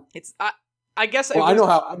good time. I guess. Well, I know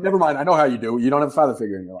how. Never mind. I know how you do. You don't have a father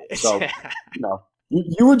figure in your life, so no.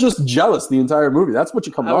 You were just jealous the entire movie. That's what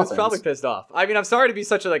you come off as. I was probably pissed off. I mean, I'm sorry to be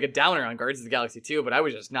such a downer on Guardians of the Galaxy 2, but I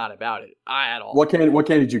was just not about it at all. What candy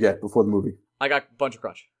did you get before the movie? I got Bunch of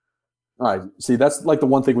Crunch. All right. See, that's the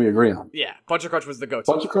one thing we agree on. Yeah, Bunch of Crunch was the go-to.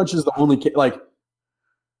 Bunch of Crunch is the only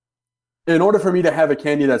in order for me to have a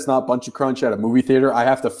candy that's not Bunch of Crunch at a movie theater, I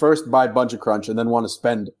have to first buy Bunch of Crunch and then want to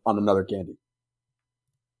spend on another candy.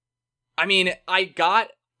 I mean, I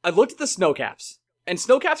looked at the Snow Caps. And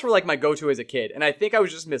Snow Caps were my go-to as a kid, and I think I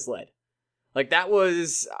was just misled. That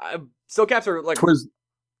was... Snow Caps are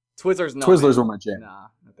Twizzlers. No, Twizzlers were my jam. Nah,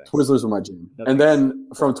 no thanks. Twizzlers were my jam. No and then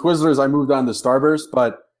from Twizzlers, I moved on to Starburst,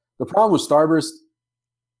 but the problem with Starburst,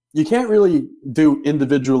 you can't really do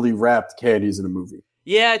individually wrapped candies in a movie.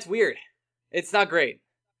 Yeah, it's weird. It's not great.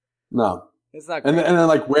 No. It's not great. And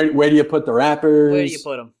then where do you put the wrappers? Where do you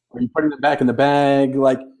put them? Are you putting them back in the bag?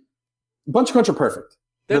 Bunch of Crunch are perfect.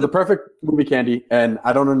 They're the perfect movie candy, and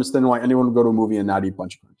I don't understand why anyone would go to a movie and not eat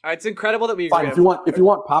Bunch of Crunch. It's incredible that we agree. Fine, if you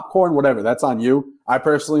want popcorn, whatever, that's on you. I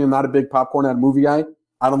personally am not a big popcorn at a movie guy.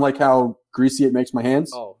 I don't like how greasy it makes my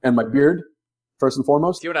hands and my beard. first and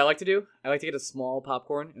foremost. Do you know what I like to do? I like to get a small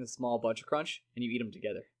popcorn and a small Bunch of Crunch, and you eat them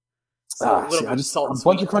together. So a little bit of salt and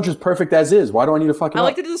sweet. Bunch of Crunch is perfect as is. Why do I need to fuck it up? I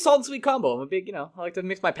like to do the salt and sweet combo. I'm a big, I like to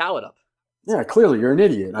mix my palate up. Yeah, clearly you're an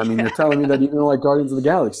idiot. I mean, you're telling me that you don't like Guardians of the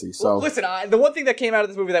Galaxy. So well, listen, the one thing that came out of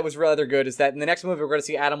this movie that was rather good is that in the next movie we're going to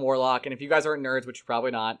see Adam Warlock, and if you guys aren't nerds, which you're probably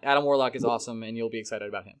not, Adam Warlock is awesome, and you'll be excited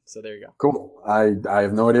about him. So there you go. Cool. I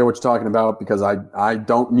have no idea what you're talking about because I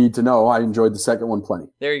don't need to know. I enjoyed the second one plenty.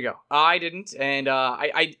 There you go. I didn't, and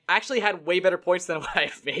I actually had way better points than what I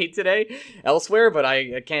made today elsewhere, but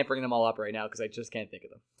I can't bring them all up right now because I just can't think of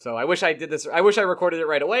them. So I wish I did this. I wish I recorded it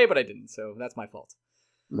right away, but I didn't. So that's my fault.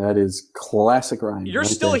 That is classic Ryan. You're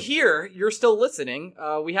still here. You're still listening.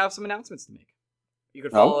 We have some announcements to make. You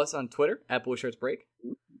can follow us on Twitter at Blueshirts Break.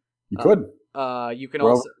 You could. You can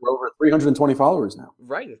we're also over 320 followers now.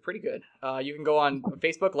 Right, that's pretty good. You can go on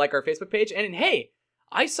Facebook, like our Facebook page, and hey,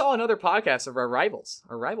 I saw another podcast of our rival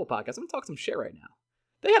podcast. I'm gonna talk some shit right now.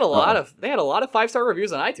 They had a lot of 5-star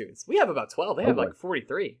reviews on iTunes. We have about 12. They have like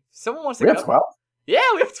 43. Someone wants to We have 12. Yeah,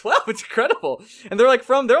 we have 12. It's incredible, and they're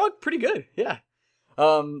all pretty good. Yeah.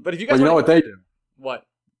 But if you guys you know what they do? What?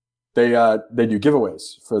 They do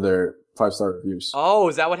giveaways for their 5-star reviews. Oh,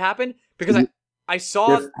 is that what happened? Because I saw.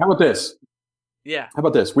 How about this? Yeah. How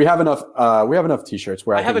about this? We have enough T-shirts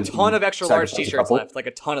where I have a ton of extra large T-shirts left, like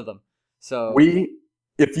a ton of them. So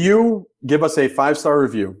if you give us a 5-star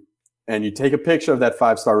review and you take a picture of that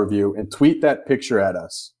 5-star review and tweet that picture at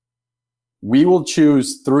us, we will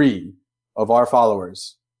choose 3 of our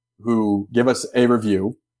followers who give us a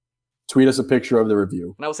review. Tweet us a picture of the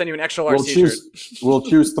review. And I will send you an extra large T-shirt. We'll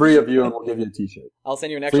choose 3 of you and we'll give you a T-shirt. I'll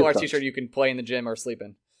send you an extra large T-shirt you can play in the gym or sleep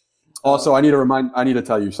in. Also, I need to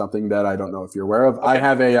tell you something that I don't know if you're aware of.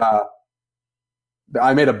 Okay.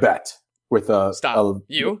 I made a bet with a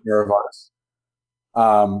player of ours.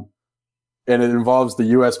 And it involves the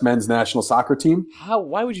U.S. men's national soccer team.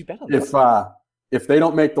 Why would you bet on that? If they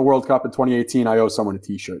don't make the World Cup in 2018, I owe someone a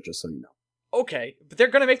T-shirt, just so you know. Okay, but they're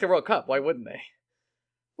going to make the World Cup. Why wouldn't they?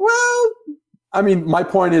 Well, I mean, my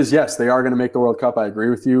point is, yes, they are going to make the World Cup. I agree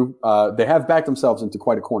with you. They have backed themselves into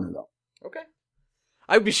quite a corner, though. Okay,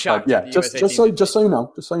 I would be shocked. Yeah, just so you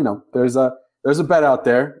know, there's a bet out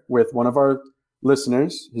there with one of our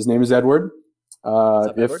listeners. His name is Edward.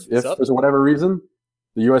 If for whatever reason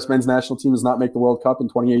the U.S. men's national team does not make the World Cup in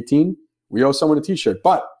 2018, we owe someone a T-shirt.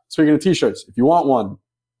 But speaking of T-shirts, if you want one,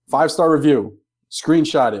 5-star review,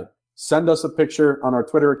 screenshot it, send us a picture on our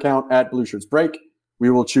Twitter account at Blueshirts Break. We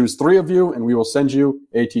will choose 3 of you, and we will send you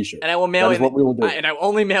a T-shirt. And I will mail that is what we will do. And I will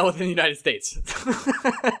only mail within the United States.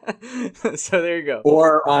 So there you go.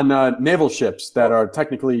 Or on naval ships that are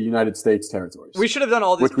technically United States territories. We should have done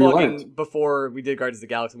all this plugging before we did Guardians of the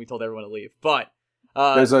Galaxy and we told everyone to leave. But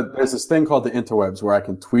there's this thing called the interwebs where I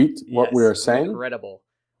can tweet what we are saying. Incredible.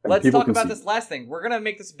 Let's talk about this last thing. We're going to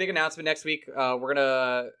make this big announcement next week.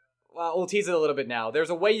 We'll tease it a little bit now. There's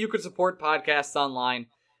a way you could support podcasts online.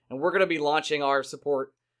 And we're going to be launching our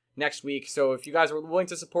support next week. So if you guys are willing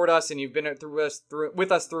to support us and you've been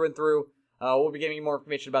with us through and through, we'll be giving you more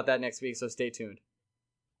information about that next week. So stay tuned.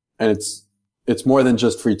 And it's more than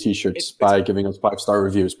just free T-shirts by giving us 5-star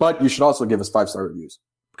reviews. But you should also give us 5-star reviews.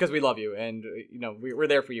 Because we love you, and we're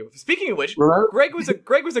there for you. Speaking of which, Greg was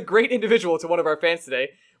a great individual to one of our fans today.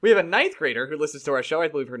 We have a 9th grader who listens to our show. I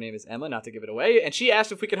believe her name is Emma, not to give it away. And she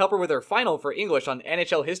asked if we could help her with her final for English on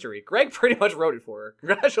NHL history. Greg pretty much wrote it for her.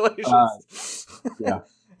 Congratulations. Yeah.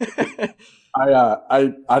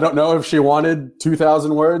 I don't know if she wanted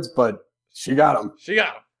 2,000 words, but she got them.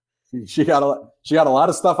 She got a lot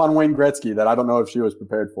of stuff on Wayne Gretzky that I don't know if she was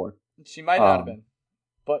prepared for. She might not have been.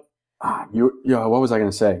 But what was I going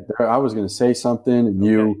to say? I was going to say something,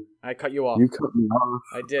 and I cut you off. You cut me off.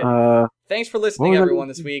 I did. Thanks for listening, everyone,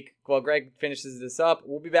 this week. While Greg finishes this up,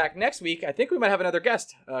 we'll be back next week. I think we might have another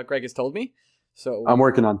guest. Greg has told me. So I'm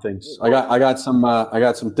working on things. I got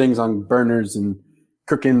some things on burners and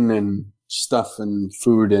cooking and stuff and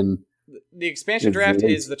food and. The expansion draft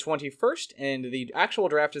is the 21st, and the actual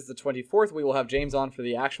draft is the 24th. We will have James on for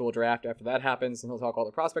the actual draft after that happens, and he'll talk all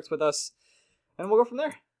the prospects with us, and we'll go from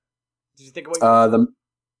there. Did you think of what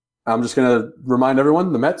I'm just going to remind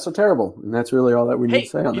everyone, the Mets are terrible, and that's really all that we need to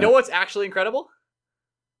say on that. You know what's actually incredible?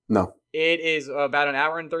 No. It is about an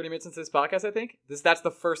hour and 30 minutes into this podcast, I think. That's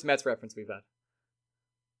the first Mets reference we've had.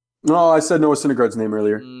 No, I said Noah Syndergaard's name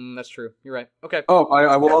earlier. That's true. You're right. Okay. Oh,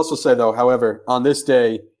 I will also say, though, however, on this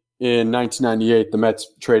day in 1998, the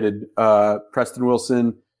Mets traded Preston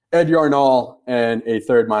Wilson, Ed Yarnall, and a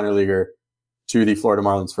 3rd minor leaguer to the Florida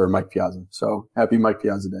Marlins for Mike Piazza. So happy Mike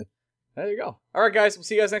Piazza Day. There you go. All right, guys. We'll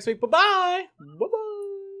see you guys next week. Bye-bye. Bye-bye.